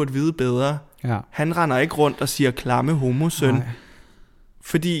 han burde vide bedre. Ja. Han render ikke rundt og siger klamme homosøn. Nej.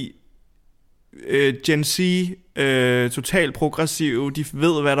 Fordi Gen Z, totalt progressive, de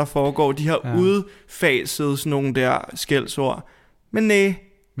ved, hvad der foregår. De har udfaset sådan nogle der skældsord. Men nej,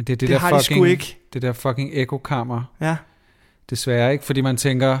 men det har fucking, de sgu ikke. Det der fucking ekokammer. Ja. Desværre ikke, fordi man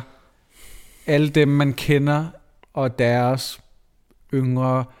tænker, alle dem, man kender, og deres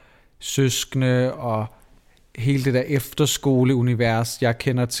yngre søskende, og hele det der efterskoleunivers, jeg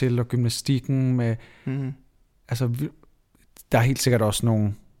kender til, og gymnastikken med... Altså, der er helt sikkert også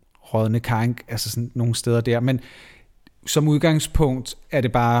nogle rådne kank, altså sådan nogle steder der, men som udgangspunkt er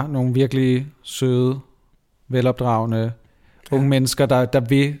det bare nogle virkelig søde, velopdragende unge mennesker, der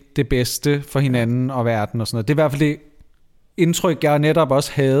vil det bedste for hinanden og verden og sådan noget. Det er i hvert fald det indtryk, jeg netop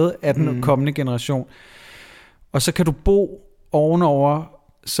også havde af den kommende generation. Og så kan du bo ovenover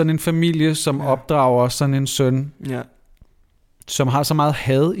sådan en familie, som opdrager sådan en søn, som har så meget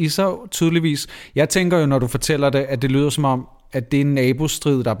had i sig, tydeligvis. Jeg tænker jo, når du fortæller det, at det lyder som om, at det er en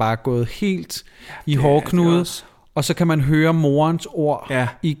nabostrid, der bare er gået helt i hårdknude, og så kan man høre morens ord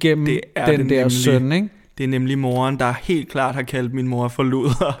igennem den der søn, ikke? Det er nemlig moren, der helt klart har kaldt min mor for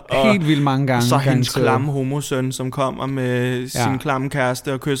luder. Helt vildt mange gange. Så hendes klamme homosøn, som kommer med sin klamme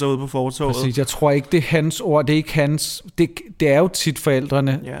kæreste og kysser ud på fortovet. Præcis, jeg tror ikke, det er hans ord, det er ikke hans... Det er jo tit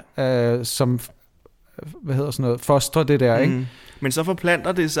forældrene, som fostrer det der, ikke? Men så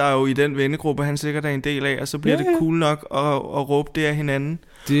forplanter det sig jo i den vennegruppe, han sikkert er en del af, og så bliver det cool nok at råbe det af hinanden.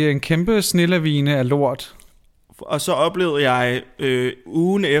 Det er en kæmpe snillavine af lort. Og så oplevede jeg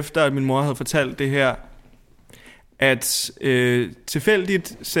ugen efter, at min mor havde fortalt det her, at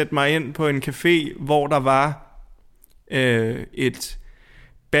tilfældigt sætte mig ind på en café, hvor der var et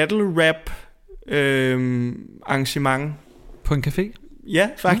battle rap arrangement. På en café? Ja,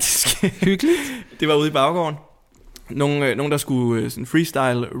 faktisk. Hyggeligt. Det var ude i baggården. nogen der skulle sådan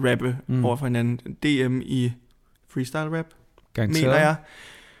freestyle-rappe over for hinanden. DM i freestyle-rap, mener jeg.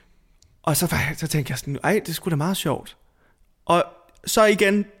 Og så tænkte jeg sådan, ej, det skulle da meget sjovt. Og så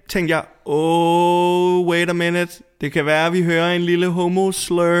igen tænkte jeg, wait a minute, det kan være, at vi hører en lille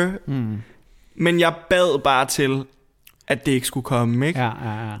homo-slur. Men jeg bad bare til, at det ikke skulle komme, ikke? Ja.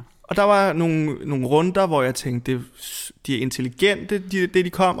 Og der var nogle runder, hvor jeg tænkte, de er intelligente, det de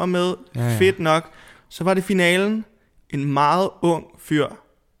kommer med, fedt nok. Så var det finalen, en meget ung fyr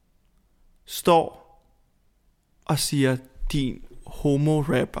står og siger, din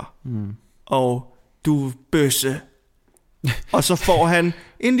homo-rapper, og du bøsse. Og så får han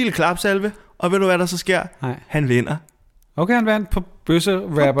en lille klapsalve, og ved du hvad der så sker? Nej. Han vinder. Okay, han vandt på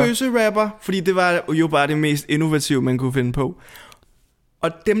bøsserapper. Fordi det var jo bare det mest innovative, man kunne finde på.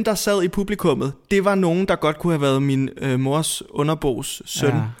 Og dem, der sad i publikummet, det var nogen, der godt kunne have været min mors underbogs søn.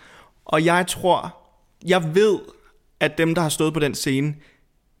 Ja. Og jeg ved, at dem, der har stået på den scene,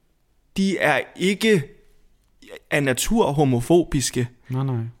 de er ikke af natur homofobiske.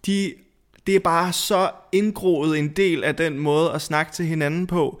 Nej. Det er bare så indgroet en del af den måde at snakke til hinanden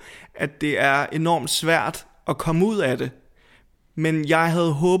på, at det er enormt svært at komme ud af det. Men jeg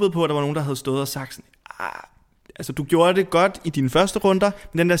havde håbet på, at der var nogen, der havde stået og sagt sådan, altså du gjorde det godt i dine første runder,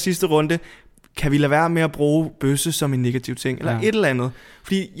 men den der sidste runde, kan vi lade være med at bruge bøsse som en negativ ting, eller et eller andet.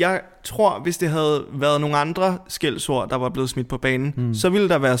 Fordi jeg tror, hvis det havde været nogle andre skældsord, der var blevet smidt på banen, så ville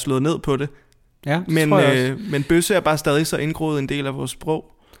der være slået ned på det. Ja, men bøsse er bare stadig så indgroet en del af vores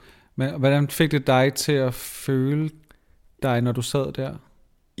sprog. Men hvordan fik det dig til at føle dig, når du sad der?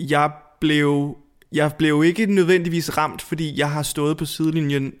 Jeg blev ikke nødvendigvis ramt, fordi jeg har stået på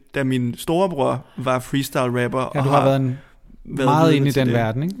sidelinjen, da min storebror var freestyle-rapper. Ja, og du har været meget inde i den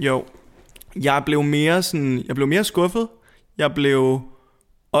verden, ikke? Jo. Jeg blev mere skuffet. Jeg blev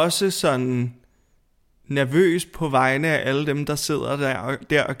også sådan nervøs på vegne af alle dem, der sidder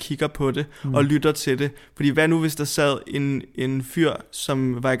der og kigger på det og lytter til det. Fordi hvad nu, hvis der sad en fyr,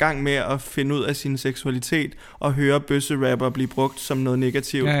 som var i gang med at finde ud af sin seksualitet og høre bøsserapper blive brugt som noget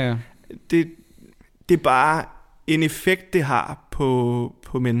negativt? Ja. Det er bare en effekt, det har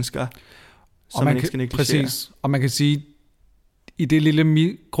på mennesker, som man ikke skal negligere. Præcis, og man kan sige, i det lille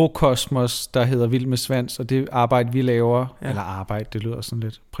mikrokosmos, der hedder Vild med Svans, og det arbejde, vi laver, eller arbejde, det lyder sådan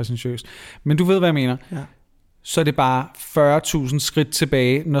lidt præsentiøst, men du ved, hvad jeg mener, så er det bare 40.000 skridt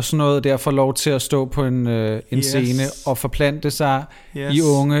tilbage, når sådan noget der får lov til at stå på en scene og forplante sig i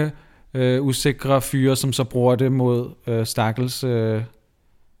unge, usikre fyre, som så bruger det mod stakkels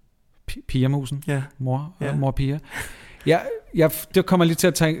pigermusen, mor piger. Det kommer lige til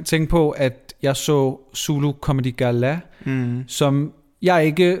at tænke på, at jeg så Zulu Comedy Gala, som jeg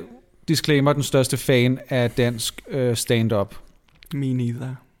ikke disclaimer den største fan af dansk stand-up. Me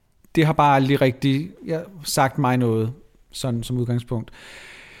neither. Det har bare aldrig rigtig sagt mig noget, sådan som udgangspunkt.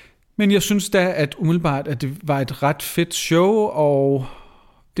 Men jeg synes da, at umiddelbart, at det var et ret fedt show, og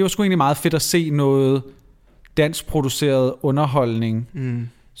det var sgu egentlig meget fedt at se noget dansk produceret underholdning,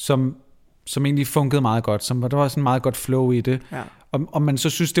 som egentlig fungerede meget godt, der var sådan meget godt flow i det. Ja. Og man så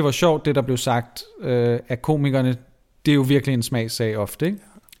synes, det var sjovt, det der blev sagt af komikerne, det er jo virkelig en smagssag ofte, ikke?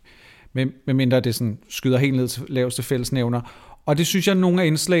 Med mindre det sådan skyder helt ned til laveste fællesnævner. Og det synes jeg, nogle af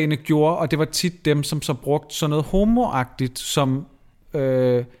indslagene gjorde, og det var tit dem, som så brugte sådan noget homoagtigt som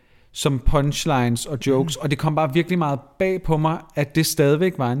punchlines og jokes, og det kom bare virkelig meget bag på mig, at det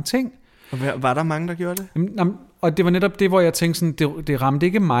stadigvæk var en ting. Og var der mange, der gjorde det? Og det var netop det, hvor jeg tænkte sådan, det ramte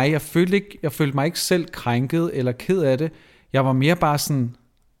ikke mig. Jeg følte mig ikke selv krænket eller ked af det. Jeg var mere bare sådan,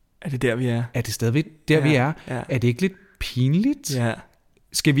 er det der, vi er? Er det stadigvæk der, vi er? Ja. Er det ikke lidt pinligt? Ja.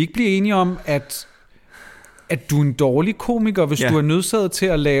 Skal vi ikke blive enige om, at du er en dårlig komiker, hvis du er nødsaget til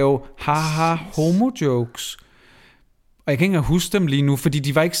at lave homo-jokes? Og jeg kan ikke huske dem lige nu, fordi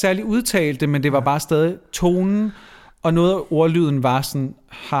de var ikke særlig udtalte, men det var bare stadig tonen, og noget af ordlyden var sådan,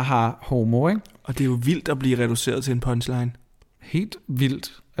 homo, ikke? Og det er jo vildt at blive reduceret til en punchline. Helt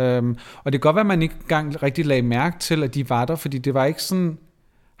vildt. Og det kan godt være, at man ikke engang rigtig lagde mærke til, at de var der, fordi det var ikke sådan,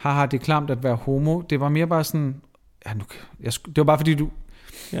 det er klamt at være homo. Det var mere bare sådan, det var bare fordi du...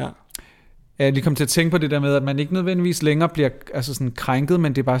 Ja. Jeg lige kom til at tænke på det der med, at man ikke nødvendigvis længere bliver sådan krænket,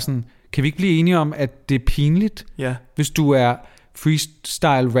 men det er bare sådan, kan vi ikke blive enige om, at det er pinligt, hvis du er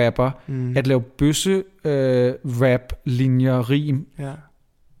freestyle rapper, at lave bøsse rap linjer rim. Ja.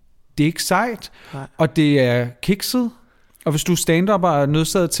 Det er ikke sejt, og det er kikset, og hvis du er stand-up og er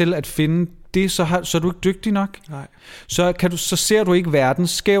nødsaget til at finde det, så er du ikke dygtig nok. Nej. Så ser du ikke verden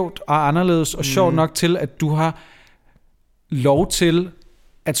skævt og anderledes og sjovt nok til, at du har lov til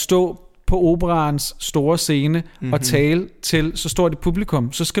at stå på operaens store scene og tale til så stort et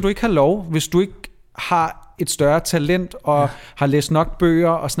publikum. Så skal du ikke have lov, hvis du ikke har et større talent og har læst nok bøger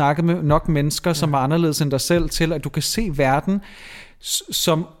og snakket med nok mennesker, som er anderledes end dig selv, til at du kan se verden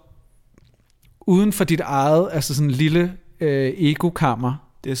som uden for dit eget, altså sådan en lille egokammer.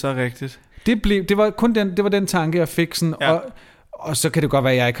 Det er så rigtigt. Det var den tanke, jeg fik sådan, og så kan det godt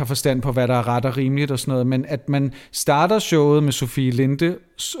være, at jeg ikke har forstand på, hvad der er ret og rimeligt og sådan noget, men at man starter showet med Sofie Linde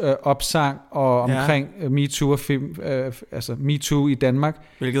opsang og omkring MeToo og altså MeToo i Danmark.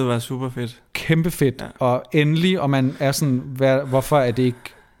 Hvilket var super fedt. Kæmpe fedt. Og endelig, og man er sådan,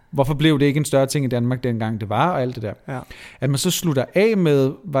 hvorfor blev det ikke en større ting i Danmark dengang det var, og alt det der. Ja. At man så slutter af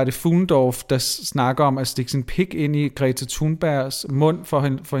med, var det Fuglendorf, der snakker om at stikke sin pik ind i Greta Thunbergs mund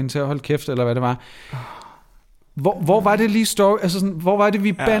for hende til at holde kæft, eller hvad det var. Hvor var det lige altså sådan, hvor var det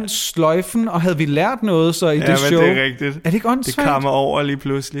vi bandt sløjfen, og havde vi lært noget så i det show? Det er rigtigt. Er det ikke åndssvagt? Det kommer over lige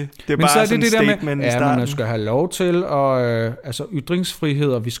pludselig. Det er men bare så er sådan det statement i starten. Ja, man skal have lov til og altså ytringsfrihed,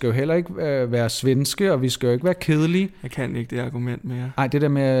 og vi skal jo heller ikke være svenske, og vi skal jo ikke være kedelige. Jeg kan ikke det argument mere. Nej, det der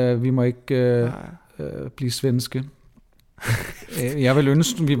med vi må ikke blive svenske. Jeg vil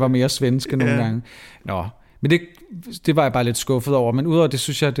ønske, at vi var mere svenske nogle gange. Nå, men det var jeg bare lidt skuffet over, men udover det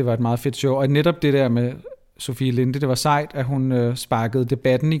synes jeg, det var et meget fedt show, og netop det der med Sofie Linde, det var sejt, at hun sparkede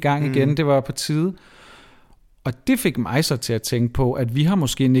debatten i gang igen. Det var på tide. Og det fik mig så til at tænke på, at vi har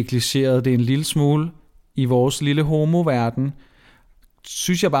måske negligeret det en lille smule i vores lille homoverden.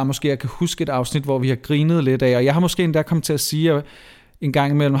 Synes jeg bare måske, jeg kan huske et afsnit, hvor vi har grinet lidt af, og jeg har måske endda kommet til at sige, at en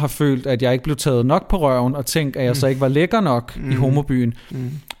gang imellem har følt, at jeg ikke blev taget nok på røven, og tænkt, at jeg så ikke var lækker nok i homobyen.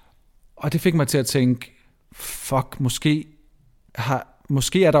 Og det fik mig til at tænke, fuck, måske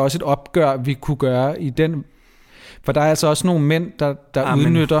er der også et opgør, vi kunne gøre i den. For der er altså også nogle mænd, der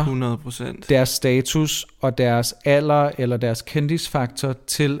udnytter 100%. deres status og deres alder eller deres kendisfaktor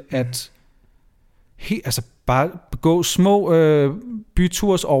til at altså bare begå små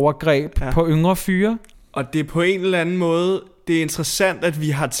byturs overgreb på yngre fyre. Og det er på en eller anden måde, det er interessant, at vi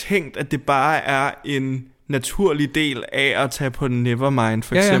har tænkt, at det bare er en naturlig del af at tage på Nevermind,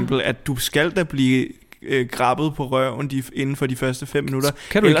 for eksempel, at du skal da blive grabbet på røven inden for de første 5 minutter.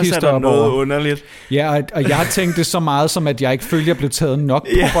 Kan du ellers ikke er der noget underligt. Ja, og jeg har tænkt det så meget, som at jeg ikke følte, jeg blev taget nok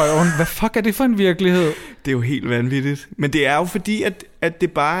på røven. Hvad fuck er det for en virkelighed? Det er jo helt vanvittigt. Men det er jo fordi, at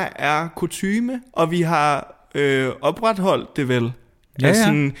det bare er kutyme, og vi har opretholdt det vel. Ja,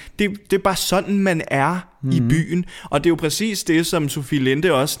 altså, det er bare sådan, man er i byen. Og det er jo præcis det, som Sofie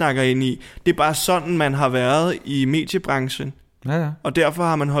Linde også snakker ind i. Det er bare sådan, man har været i mediebranchen. Ja. Og derfor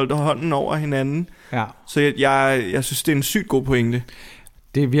har man holdt hånden over hinanden. Ja. Så jeg synes, det er en sygt god pointe.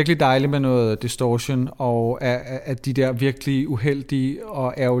 Det er virkelig dejligt med noget distortion, og at de der virkelig uheldige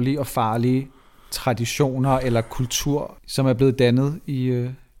og ærgerlige og farlige traditioner eller kultur, som er blevet dannet i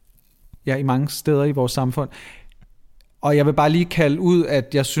mange steder i vores samfund. Og jeg vil bare lige kalde ud, at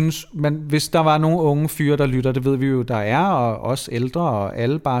jeg synes, hvis der var nogle unge fyre, der lytter, det ved vi jo, der er, og også ældre, og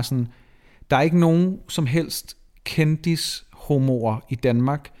alle bare sådan, der er ikke nogen som helst kendis-homoer i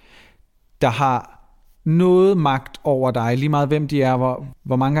Danmark, der har noget magt over dig, lige meget hvem de er,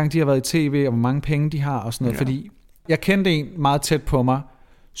 hvor mange gange de har været i tv, og hvor mange penge de har, og sådan noget. Fordi jeg kendte en meget tæt på mig,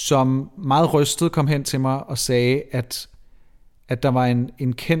 som meget rystet kom hen til mig og sagde, at der var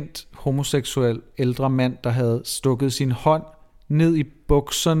en kendt homoseksuel ældre mand, der havde stukket sin hånd ned i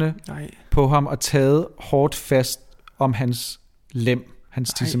bukserne på ham og taget hårdt fast om hans lem,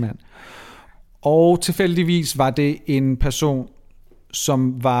 hans tissemand. Og tilfældigvis var det en person,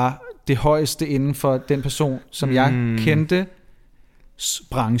 som var det højeste inden for den person, som jeg kendte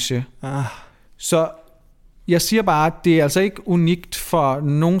branche. Så jeg siger bare, at det er altså ikke unikt for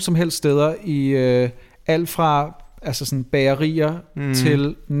nogen som helst steder i alt fra altså sådan bagerier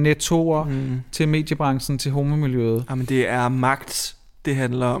til nettoer, til mediebranchen, til homomiljøet. Jamen det er magt, det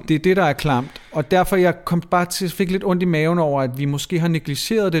handler om. Det er det, der er klamt. Og derfor jeg fik lidt ondt i maven over, at vi måske har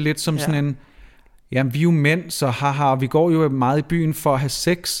negligeret det lidt som sådan en, jamen vi er jo mænd, så haha, vi går jo meget i byen for at have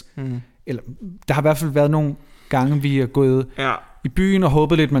sex. Eller der har i hvert fald været nogle gange, vi er gået i byen og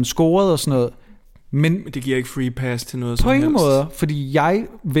håbet lidt, man scorede og sådan noget. Men det giver ikke free pass til noget på som helst. ingen måde, fordi jeg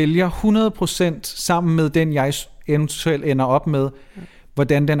vælger 100% sammen med den, jeg eventuelt ender op med,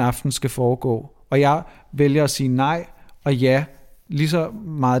 hvordan den aften skal foregå. Og jeg vælger at sige nej og ja, lige så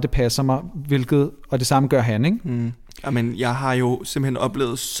meget det passer mig, og det samme gør han, ikke? Jamen, jeg har jo simpelthen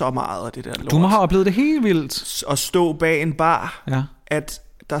oplevet så meget af det der lort. Du må have oplevet det helt vildt. At stå bag en bar, at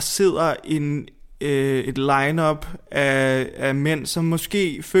der sidder et line-up af mænd, som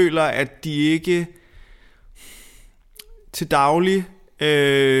måske føler, at de ikke til daglig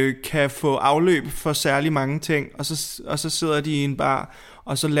kan få afløb for særlig mange ting, og så sidder de i en bar,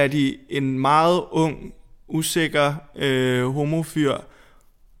 og så lader de en meget ung, usikker homofyr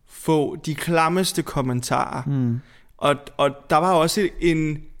få de klammeste kommentarer. Og der var også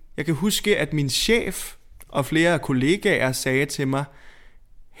jeg kan huske, at min chef og flere kollegaer sagde til mig,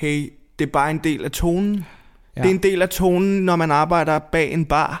 hey, det er bare en del af tonen. Ja. Det er en del af tonen, når man arbejder bag en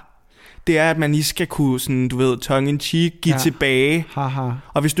bar. Det er, at man lige skal kunne, sådan, du ved, tongue in cheek, give tilbage. Haha.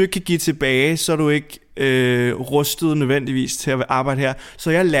 Og hvis du ikke kan give tilbage, så er du ikke rustet nødvendigvis til at arbejde her.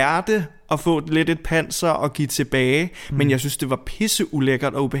 Så jeg lærte at få lidt et panser og give tilbage, men jeg synes, det var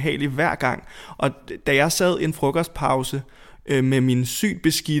pisseulækkert og ubehageligt hver gang. Og da jeg sad i en frokostpause med min sygt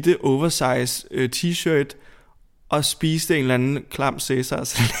beskidte oversize t-shirt og spiste en eller anden klam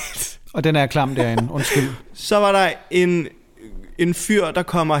Cæsar-salat. Og den er klam derinde, undskyld. Så var der en fyr, der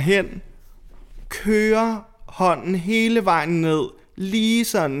kommer hen, kører hånden hele vejen ned, lige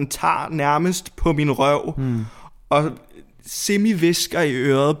sådan tager nærmest på min røv, og semi-visker i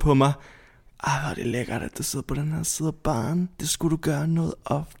øret på mig. Hvor er det lækkert, at du sidder på den her side af baren. Det skulle du gøre noget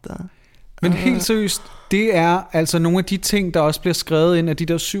oftere. Men helt seriøst, det er altså nogle af de ting, der også bliver skrevet ind af de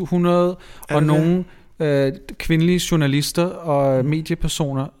der 700 og nogle kvindelige journalister og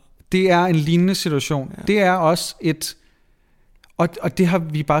mediepersoner. Det er en lignende situation. Ja. Det er også et... Og det har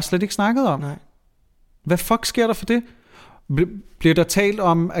vi bare slet ikke snakket om. Nej. Hvad fuck sker der for det? Bliver der talt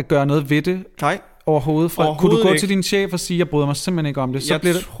om at gøre noget ved det? Nej. Overhovedet? Kunne du gå til din chef og sige, jeg bryder mig simpelthen ikke om det?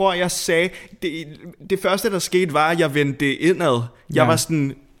 Så jeg sagde... Det første, der skete, var, at jeg vendte det indad. Jeg var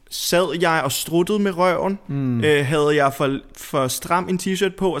sådan... Sad jeg og struttede med røven? Havde jeg for stram en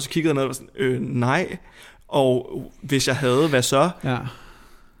t-shirt på? Og så kiggede jeg ned og var sådan, nej. Og hvis jeg havde, hvad så? Ja.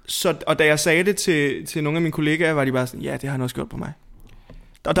 Så, og da jeg sagde det til nogle af mine kollegaer, var de bare sådan, ja, det har han også gjort på mig.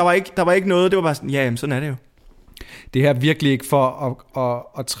 Og der var ikke noget, det var bare sådan, ja, jamen, sådan er det jo. Det her er virkelig ikke for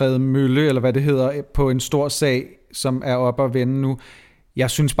at træde mølle, eller hvad det hedder, på en stor sag, som er oppe at vende nu. Jeg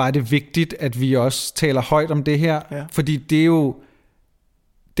synes bare, det er vigtigt, at vi også taler højt om det her, fordi det er jo,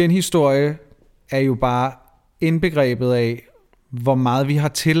 den historie er jo bare indbegrebet af, hvor meget vi har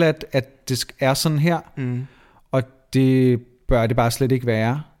tilladt, at det er sådan her, og det bør det bare slet ikke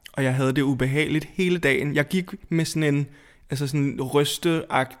være. Og jeg havde det ubehageligt hele dagen. Jeg gik med sådan en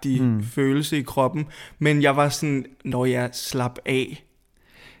rysteagtig følelse i kroppen, men jeg var sådan, når jeg slap af.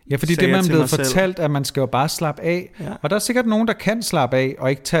 Ja, fordi det man er blevet fortalt, at man skal jo bare slappe af. Ja. Og der er sikkert nogen, der kan slappe af og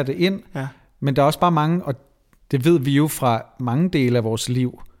ikke tage det ind, men der er også bare mange, og det ved vi jo fra mange dele af vores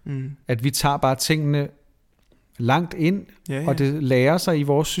liv, at vi tager bare tingene langt ind, og det lærer sig i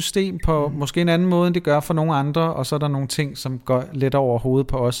vores system på måske en anden måde, end det gør for nogle andre, og så er der nogle ting, som går lidt over hovedet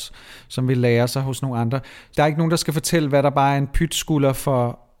på os, som vil lære sig hos nogle andre. Der er ikke nogen, der skal fortælle, hvad der bare er en pytskulder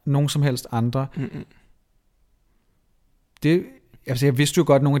for nogen som helst andre. Det, altså jeg vidste jo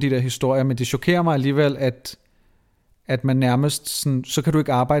godt nogle af de der historier, men det chokerer mig alligevel, at man nærmest sådan, så kan du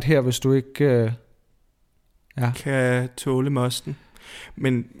ikke arbejde her, hvis du ikke kan tåle mosten.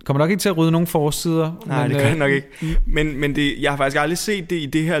 Men kommer nok ikke til at rydde nogen forsider. Nej, det kan jeg nok ikke. Men jeg har faktisk aldrig set det i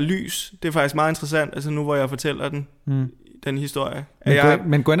det her lys. Det er faktisk meget interessant, altså nu hvor jeg fortæller den historie.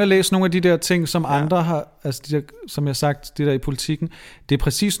 Men gå ind og læs nogle af de der ting, som andre har, altså de der, som jeg har sagt, det der i politikken. Det er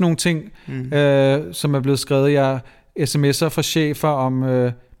præcis nogle ting, som er blevet skrevet. Jeg sms'er fra chefer om,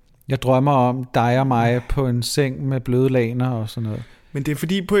 jeg drømmer om dig og mig på en seng med bløde laner og sådan noget. Men det er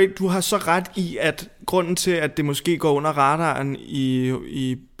fordi, du har så ret i, at grunden til, at det måske går under radaren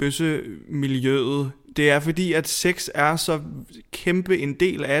i bøssemiljøet, det er fordi, at sex er så kæmpe en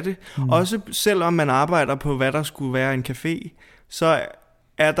del af det. Også selvom man arbejder på, hvad der skulle være en café, så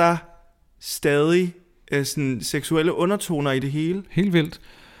er der stadig sådan seksuelle undertoner i det hele. Helt vildt.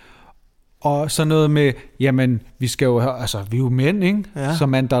 Og så noget med, jamen, vi skal jo, altså, vi er jo mænd, ikke? Ja. Så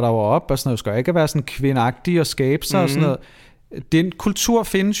man der var op og sådan noget, skal ikke være sådan kvindagtig og skabe sig og sådan noget. Den kultur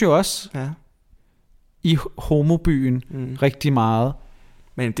findes jo også i homobyen rigtig meget.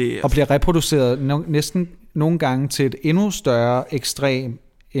 Men det og bliver reproduceret næsten nogle gange til et endnu større ekstrem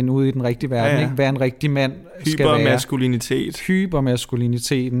end ude i den rigtige verden. Ikke? Hvad en rigtig mand skal være.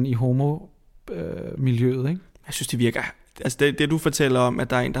 Hypermaskuliniteten i homomiljøet. Ikke? Jeg synes, det virker... Altså det du fortæller om, at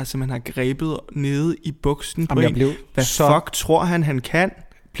der er en, der simpelthen har grebet nede i buksen på en. Hvad fuck tror han kan?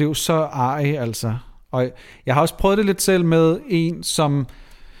 Blev så arg, altså. Og jeg har også prøvet det lidt selv med en, som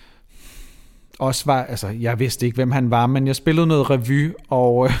også var, altså jeg vidste ikke, hvem han var, men jeg spillede noget revy,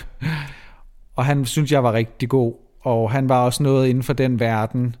 og han synes jeg var rigtig god, og han var også noget inden for den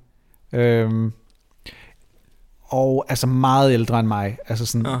verden, og altså meget ældre end mig, altså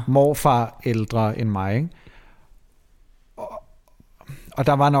sådan morfar ældre end mig, ikke? Og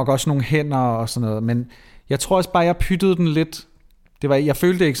der var nok også nogle hænder og sådan noget, men jeg tror også bare, jeg pyttede den lidt. Jeg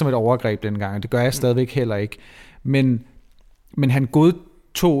følte det ikke som et overgreb dengang, og det gør jeg stadigvæk heller ikke. Men han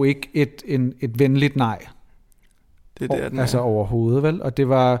godtog ikke et venligt nej. Det er der, altså overhovedet, vel?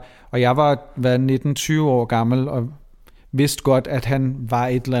 Og jeg var 19-20 år gammel, og vidste godt, at han var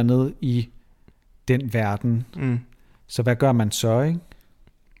et eller andet i den verden. Så hvad gør man så, ikke?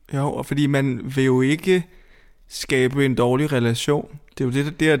 Jo, og fordi man vil jo ikke skabe en dårlig relation. Det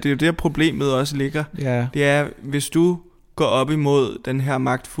er jo det der problemet også ligger. Ja. Det er, hvis du går op imod det her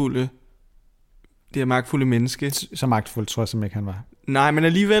magtfulde menneske. Så magtfuld tror jeg simpelthen ikke, han var. Nej, men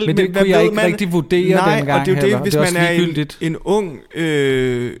alligevel... Men det kunne jeg ikke rigtig vurdere dengang. Nej, og det er jo det, hvis det man er en ung,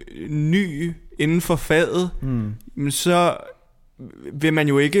 ny inden for faget, så vil man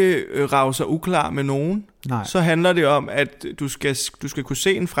jo ikke rage sig uklar med nogen. Nej. Så handler det om, at du skal kunne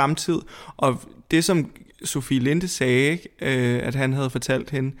se en fremtid, og det som Sofie Linde sagde, at han havde fortalt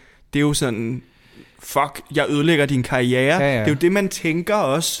hende, det er jo sådan, fuck, jeg ødelægger din karriere. Ja. Det er jo det, man tænker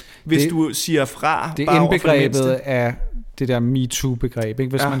også, hvis du siger fra. Det er indbegrebet af det der MeToo-begreb. Ikke?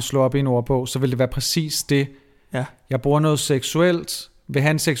 Hvis man slår op i en ordbog, så vil det være præcis det. Ja. Jeg bruger noget seksuelt, vil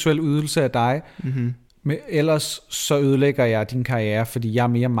have en seksuel ydelse af dig, men ellers så ødelægger jeg din karriere, fordi jeg er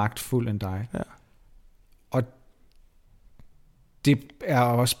mere magtfuld end dig. Ja. Og det er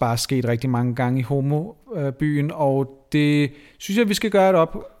også bare sket rigtig mange gange i homobyen, og det synes jeg, vi skal gøre et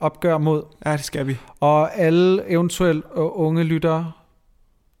opgør mod. Ja, det skal vi. Og alle eventuelt unge lyttere,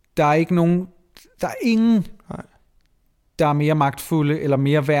 der er ingen, der er mere magtfulde eller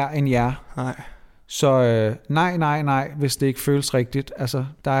mere værd end jer. Nej. Så nej, hvis det ikke føles rigtigt. Altså,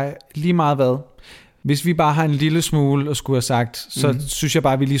 der er lige meget hvad. Hvis vi bare har en lille smule at skulle have sagt, så synes jeg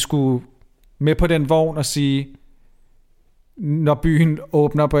bare, at vi lige skulle med på den vogn og sige, når byen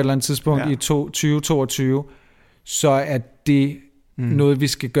åbner på et eller andet tidspunkt i 2022, så er det noget, vi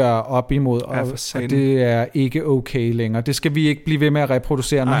skal gøre op imod, og det er ikke okay længere. Det skal vi ikke blive ved med at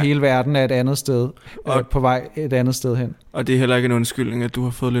reproducere, når hele verden er et andet sted, på vej et andet sted hen. Og det er heller ikke en undskyldning, at du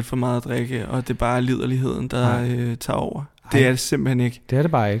har fået lidt for meget at drikke, og det er bare liderligheden, der tager over. Det er det simpelthen ikke. Det er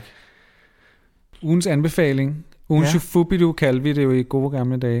det bare ikke. Ugens anbefaling. Ugens Fubidu kaldte vi det jo i gode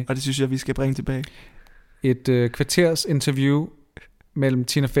gamle dage. Og det synes jeg, vi skal bringe tilbage. Et kvarters interview mellem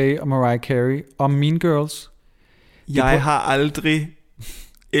Tina Fey og Mariah Carey om Mean Girls. Jeg har aldrig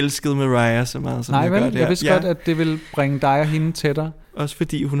elsket Mariah så meget, som jeg gør det her. Jeg vidste godt, at det vil bringe dig og hende tættere. Også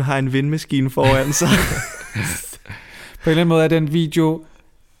fordi hun har en vindmaskine foran sig. På en eller anden måde er den video,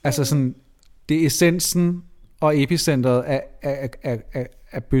 altså sådan, det er essensen og epicentret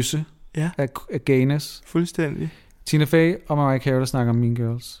af bøsse, af gayness. Fuldstændig. Tina Fey og Mariah Carey, der snakker om Mean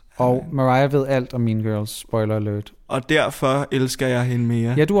Girls. Og Mariah ved alt om Mean Girls, spoiler alert. Og derfor elsker jeg hende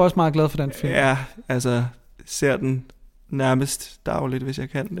mere. Ja, du er også meget glad for den film. Ja, altså ser den nærmest dagligt, hvis jeg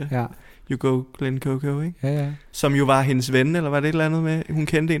kan det. Ja. You Go Glen Coco, ikke? Ja. Som jo var hendes ven, eller var det et eller andet med? Hun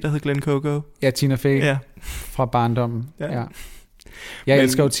kendte en, der hed Glen Coco. Ja, Tina Fey fra barndommen. Ja. Jeg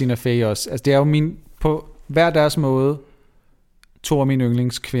elsker jo Tina Fey også. Altså, det er jo på hver deres måde 2 af mine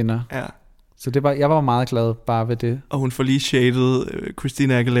yndlingskvinder. Ja. Så jeg var meget glad bare ved det. Og hun får lige shaded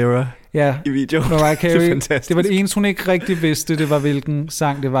Christina Aguilera i videoen. Mariah Carey, det var det eneste, hun ikke rigtig vidste, det var hvilken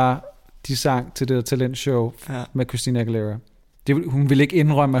sang det var, de sang til det der talentshow med Christina Aguilera. Hun ville ikke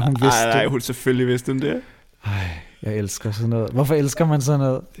indrømme, at hun vidste det. Nej, hun selvfølgelig vidste det. Jeg elsker sådan noget. Hvorfor elsker man sådan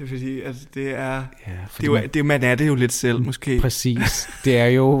noget? Det er fordi, altså, det er... Ja, man er det jo lidt selv, måske. Præcis. Det er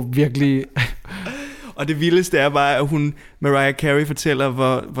jo virkelig... Og det vildeste er bare, at Mariah Carey fortæller,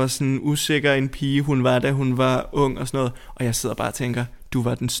 hvor sådan usikker en pige hun var, da hun var ung og sådan noget. Og jeg sidder bare og tænker, du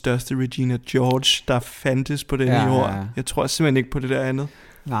var den største Regina George, der fandtes på denne jord. Ja. Jeg tror simpelthen ikke på det der andet.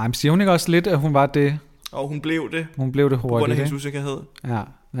 Nej, men siger hun ikke også lidt, at hun var det? Og hun blev det. Hun blev det hurtigt. På grund af hendes usikkerhed. Ja,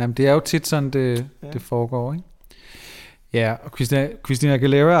 jamen, det er jo tit sådan, det foregår, ikke? Ja, og Christina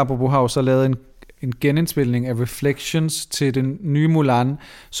Aguilera, apropos, har jo så lavet en genindspilning af Reflections til den nye Mulan,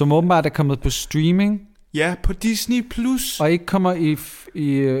 som åbenbart er kommet på streaming. Ja, på Disney+. Og ikke kommer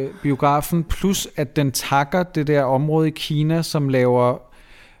i biografen, plus at den takker det der område i Kina, som laver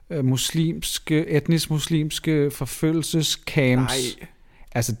etnisk muslimske forfølgelsescamps. Nej.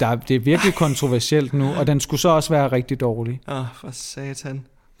 Altså, det er virkelig kontroversielt nu, og den skulle så også være rigtig dårlig. For satan.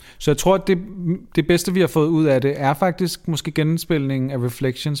 Så jeg tror, at det bedste, vi har fået ud af det, er faktisk måske genindspilningen af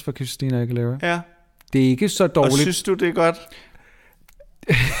Reflections for Christina Aguilera. Ja. Det er ikke så dårligt. Og synes du, det er godt?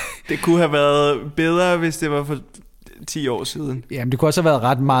 Det kunne have været bedre, hvis det var for 10 år siden. Jamen, det kunne også have været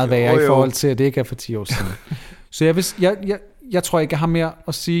ret meget værre i forhold til, at det ikke er for 10 år siden. Så jeg tror ikke, jeg har mere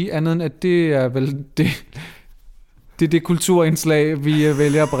at sige andet end, at det er vel det kulturindslag, vi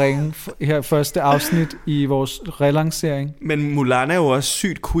vælger at bringe her første afsnit i vores relancering. Men Mulan er jo også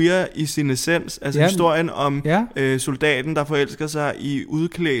sygt queer i sin essens. Altså historien om soldaten, der forelsker sig i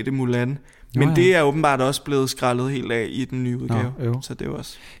udklædte Mulan. Men det er åbenbart også blevet skrællet helt af i den nye udgave. Så det er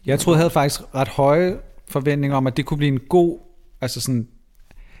også... Jeg troede, jeg havde faktisk ret høje forventning om, at det kunne blive en god, altså sådan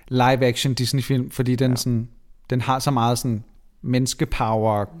live-action Disney-film, fordi den, sådan, den har så meget sådan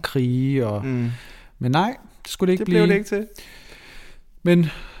menneskepower, krige og... Men nej, det skulle det ikke blive. Det blev det ikke til. Men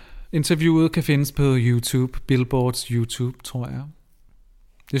interviewet kan findes på YouTube, Billboards YouTube, tror jeg.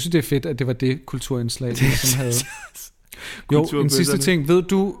 Jeg synes, det er fedt, at det var det kulturindslag, som havde. Jo, en sidste ting. Ved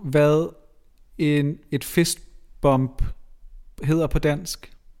du, hvad et fistbump hedder på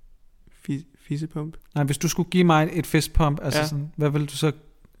dansk? Fissepump? Nej, hvis du skulle give mig et fistpump, altså sådan, hvad vil du så...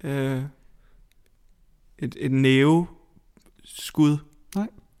 Et næveskud.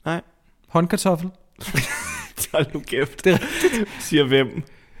 Nej. Håndkartoffel. Hold nu kæft. Det siger hvem?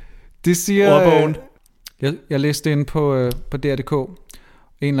 Det siger... Jeg læste inde på DR.dk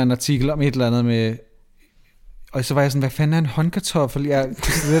en eller anden artikel om et eller andet med... Og så var jeg sådan, hvad fanden er en håndkartoffel? Jeg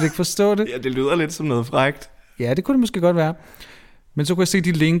kunne slet ikke forstå det. Ja, det lyder lidt som noget frækt. Ja, det kunne det måske godt være. Men så kunne jeg se,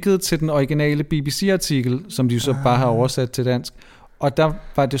 de linkede til den originale BBC-artikel, som de jo så bare har oversat til dansk. Og der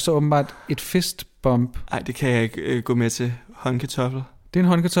var det så åbenbart et fistbump. Nej, det kan jeg ikke gå med til. Håndkartoffel. Det er en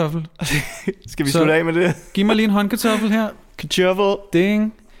håndkartoffel. Skal vi slutte af med det? Giv mig lige en håndkartoffel her. Kartoffel.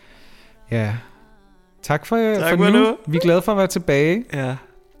 Ding. Ja. Tak for nu. Vi er glade for at være tilbage. Ja.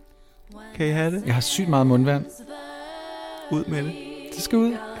 Kan I have det? Jeg har sygt meget mundvand. Ud med det. Det skal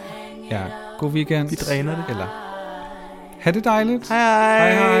ud. Ja. God weekend. Vi dræner det. Eller. Ha' det dejligt. Hej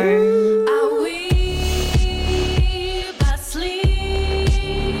hej. Hej hej.